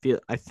I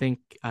think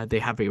they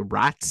have a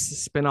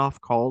Rats spinoff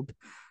called.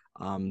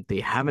 They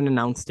haven't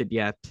announced it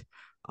yet.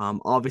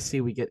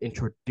 Obviously, we get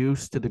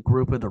introduced to the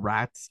group of the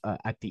Rats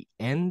at the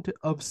end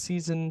of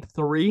season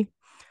 3.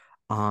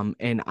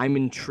 And I'm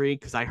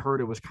intrigued because I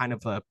heard it was kind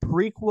of a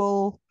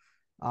prequel.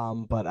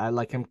 But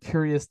I'm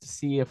curious to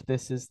see if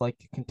this is like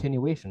a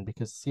continuation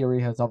because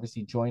Siri has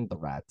obviously joined the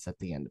Rats at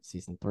the end of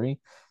season 3.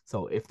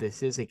 So if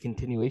this is a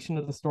continuation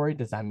of the story,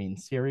 does that mean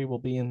Siri will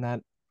be in that?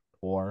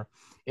 Or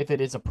if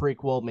it is a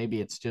prequel, maybe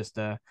it's just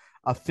a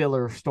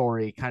filler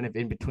story kind of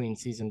in between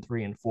season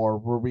 3 and 4,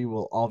 where we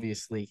will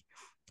obviously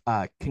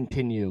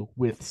continue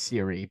with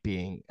Siri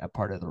being a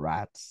part of the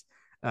Rats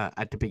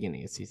at the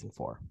beginning of season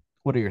 4.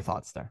 What are your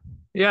thoughts there?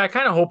 Yeah, I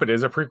kind of hope it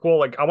is a prequel.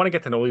 Like, I want to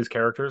get to know these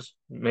characters,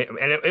 and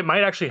it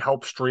might actually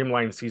help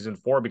streamline season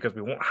 4 because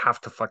we won't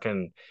have to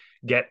fucking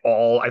get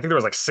all. I think there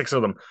was like 6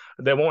 of them.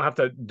 They won't have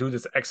to do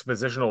this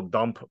expositional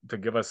dump to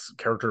give us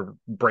character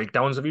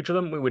breakdowns of each of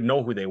them. We would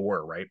know who they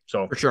were, right?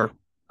 So For sure.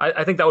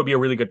 I think that would be a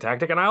really good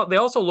tactic. And they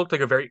also looked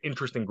like a very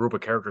interesting group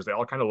of characters. They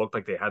all kind of looked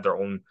like they had their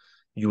own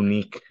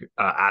unique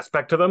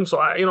aspect to them. So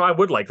I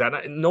would like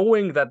that.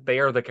 Knowing that they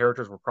are the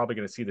characters we're probably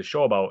going to see the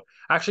show about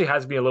actually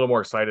has me a little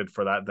more excited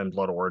for that than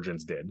Blood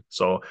Origins did.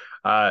 So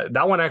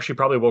that one actually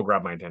probably will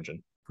grab my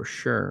attention. For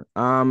sure.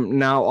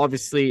 Now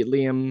obviously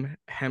Liam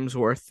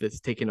Hemsworth is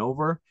taking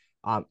over.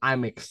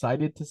 I'm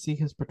excited to see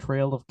his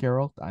portrayal of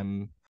Geralt.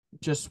 I'm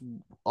just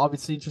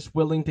obviously just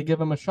willing to give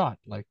him a shot.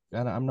 Like,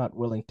 and I'm not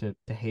willing to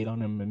hate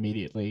on him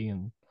immediately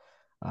and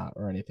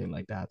or anything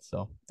like that.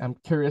 So I'm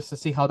curious to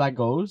see how that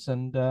goes,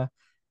 and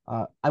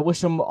I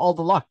wish him all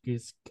the luck.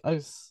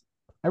 I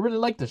really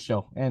like this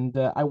show, and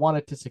I want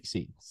it to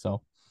succeed.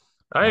 So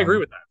I agree um,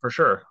 with that for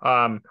sure.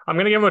 I'm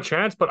gonna give him a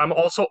chance, but I'm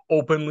also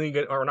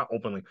or not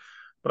openly,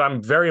 but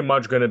I'm very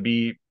much gonna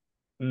be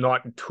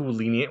not too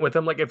lenient with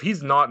him. Like if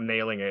he's not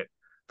nailing it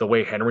the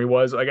way Henry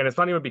was, again, it's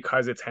not even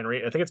because it's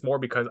Henry. I think it's more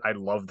because I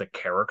love the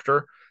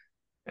character.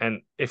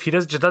 And if he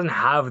just doesn't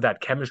have that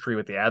chemistry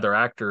with the other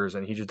actors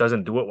and he just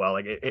doesn't do it well,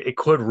 like it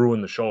could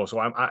ruin the show. So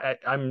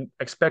I'm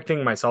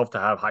expecting myself to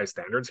have high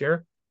standards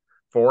here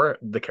for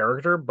the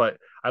character, but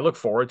I look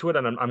forward to it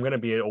and I'm gonna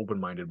be open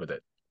minded with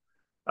it.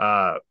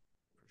 Uh,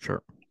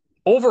 sure.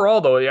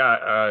 Overall, though,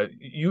 yeah,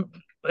 you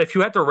if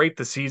you had to rate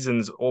the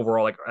seasons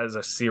overall, like as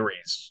a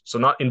series, so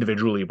not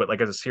individually, but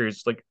like as a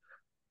series, like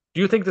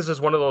do you think this is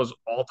one of those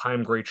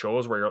all-time great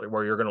shows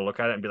where you're gonna look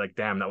at it and be like,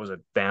 damn, that was a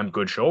damn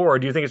good show, or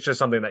do you think it's just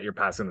something that you're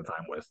passing the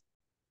time with?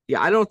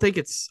 Yeah, I don't think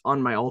it's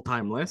on my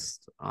all-time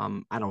list.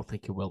 I don't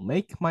think it will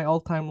make my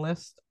all-time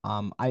list.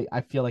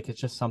 I feel like it's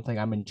just something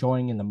I'm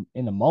enjoying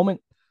in the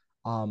moment.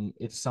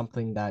 It's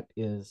something that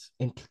is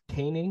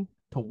entertaining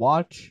to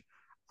watch.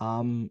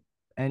 And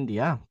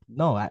yeah,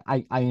 no,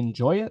 I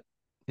enjoy it.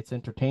 It's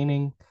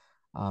entertaining.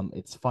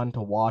 It's fun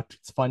to watch.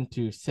 It's fun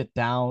to sit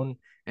down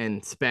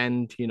and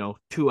spend,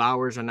 2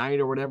 hours a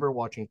night or whatever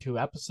watching two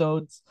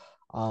episodes.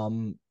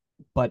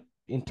 But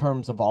in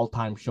terms of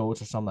all-time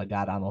shows or something like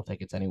that, I don't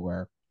think it's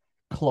anywhere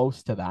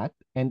close to that.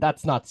 And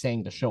that's not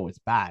saying the show is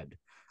bad.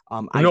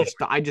 I No, just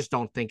I just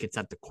don't think it's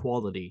at the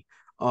quality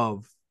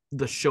of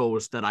the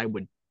shows that I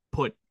would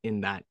put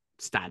in that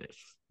status,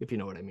 if you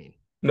know what I mean.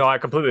 no, I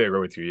completely agree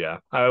with you. Yeah,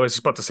 I was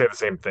just about to say the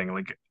same thing.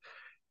 Like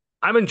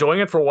I'm enjoying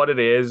it for what it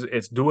is.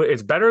 It's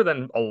better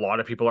than a lot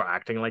of people are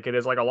acting like it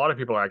is. Like a lot of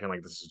people are acting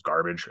like this is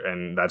garbage,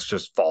 and that's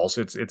just false.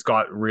 It's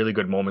got really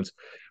good moments.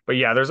 But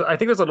yeah, I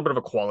think there's a little bit of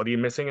a quality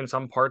missing in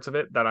some parts of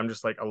it that I'm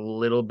just like a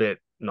little bit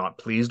not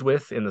pleased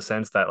with, in the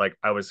sense that like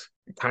I was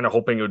kind of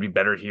hoping it would be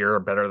better here or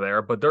better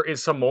there. But there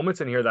is some moments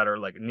in here that are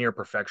like near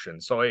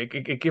perfection. So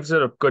it gives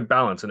it a good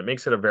balance and it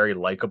makes it a very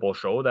likable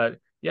show that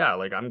yeah,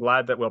 like I'm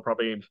glad that we'll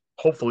probably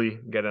hopefully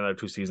get another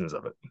 2 seasons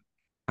of it.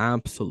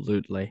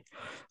 Absolutely.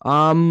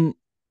 Um,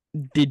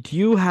 did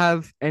you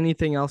have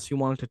anything else you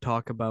wanted to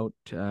talk about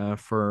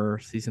for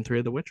season 3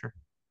 of The Witcher?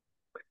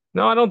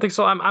 No, I don't think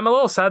so. I'm a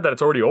little sad that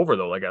it's already over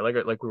though. Like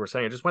we were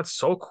saying, it just went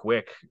so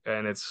quick,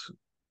 and it's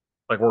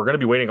like we're going to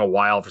be waiting a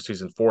while for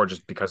season 4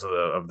 just because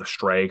of the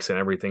strikes and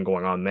everything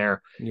going on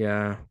there.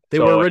 Yeah, they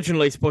were So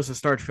originally supposed to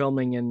start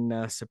filming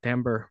in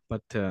September,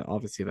 but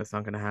obviously that's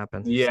not going to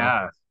happen. So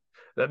yeah,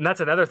 and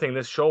that's another thing.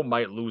 This show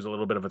might lose a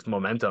little bit of its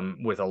momentum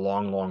with a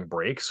long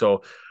break.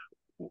 So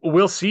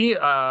we'll see.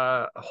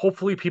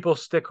 Hopefully people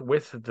stick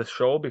with the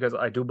show because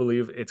I do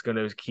believe it's going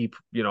to keep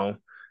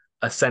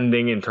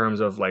ascending in terms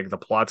of like the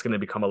plot's going to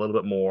become a little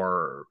bit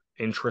more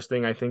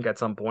interesting, I think, at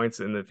some points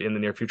in the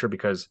near future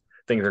because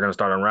things are going to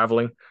start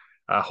unraveling.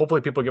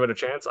 Hopefully people give it a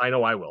chance. I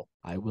know I will.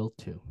 I will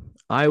too.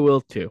 I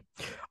will too.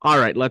 All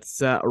right,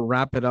 let's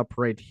wrap it up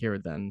right here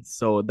then.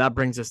 So that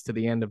brings us to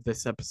the end of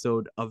this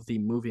episode of the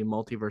Movie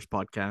Multiverse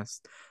podcast.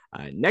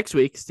 Next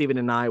week, Steven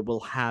and I will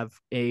have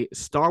a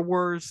Star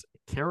Wars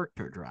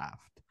character draft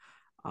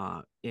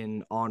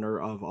in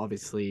honor of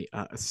obviously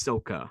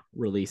Ahsoka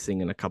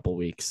releasing in a couple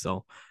weeks.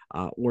 So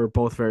we're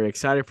both very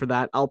excited for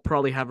that. I'll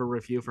probably have a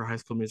review for High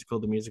School Musical,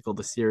 the musical,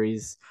 the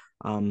series,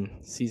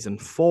 season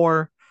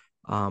 4.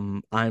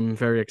 I'm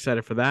very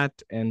excited for that.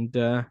 And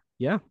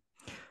yeah,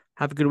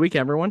 have a good week,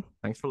 everyone.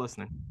 Thanks for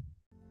listening.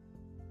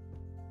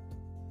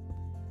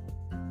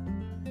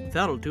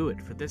 That'll do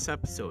it for this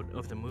episode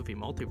of the Movie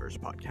Multiverse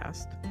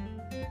podcast.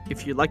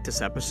 If you like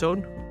this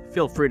episode,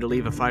 feel free to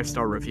leave a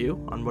 5-star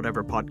review on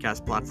whatever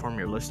podcast platform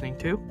you're listening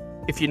to.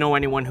 If you know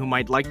anyone who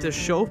might like this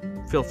show,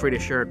 feel free to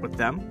share it with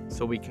them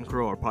so we can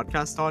grow our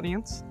podcast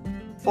audience.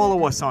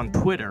 Follow us on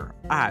Twitter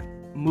at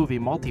Movie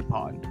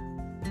Multipod.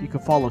 You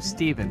can follow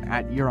Steven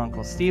at Your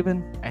Uncle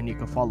Steven, and you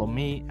can follow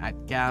me at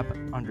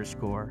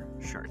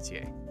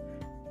Gab_Chartier.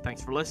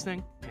 Thanks for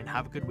listening, and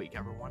have a good week,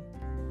 everyone.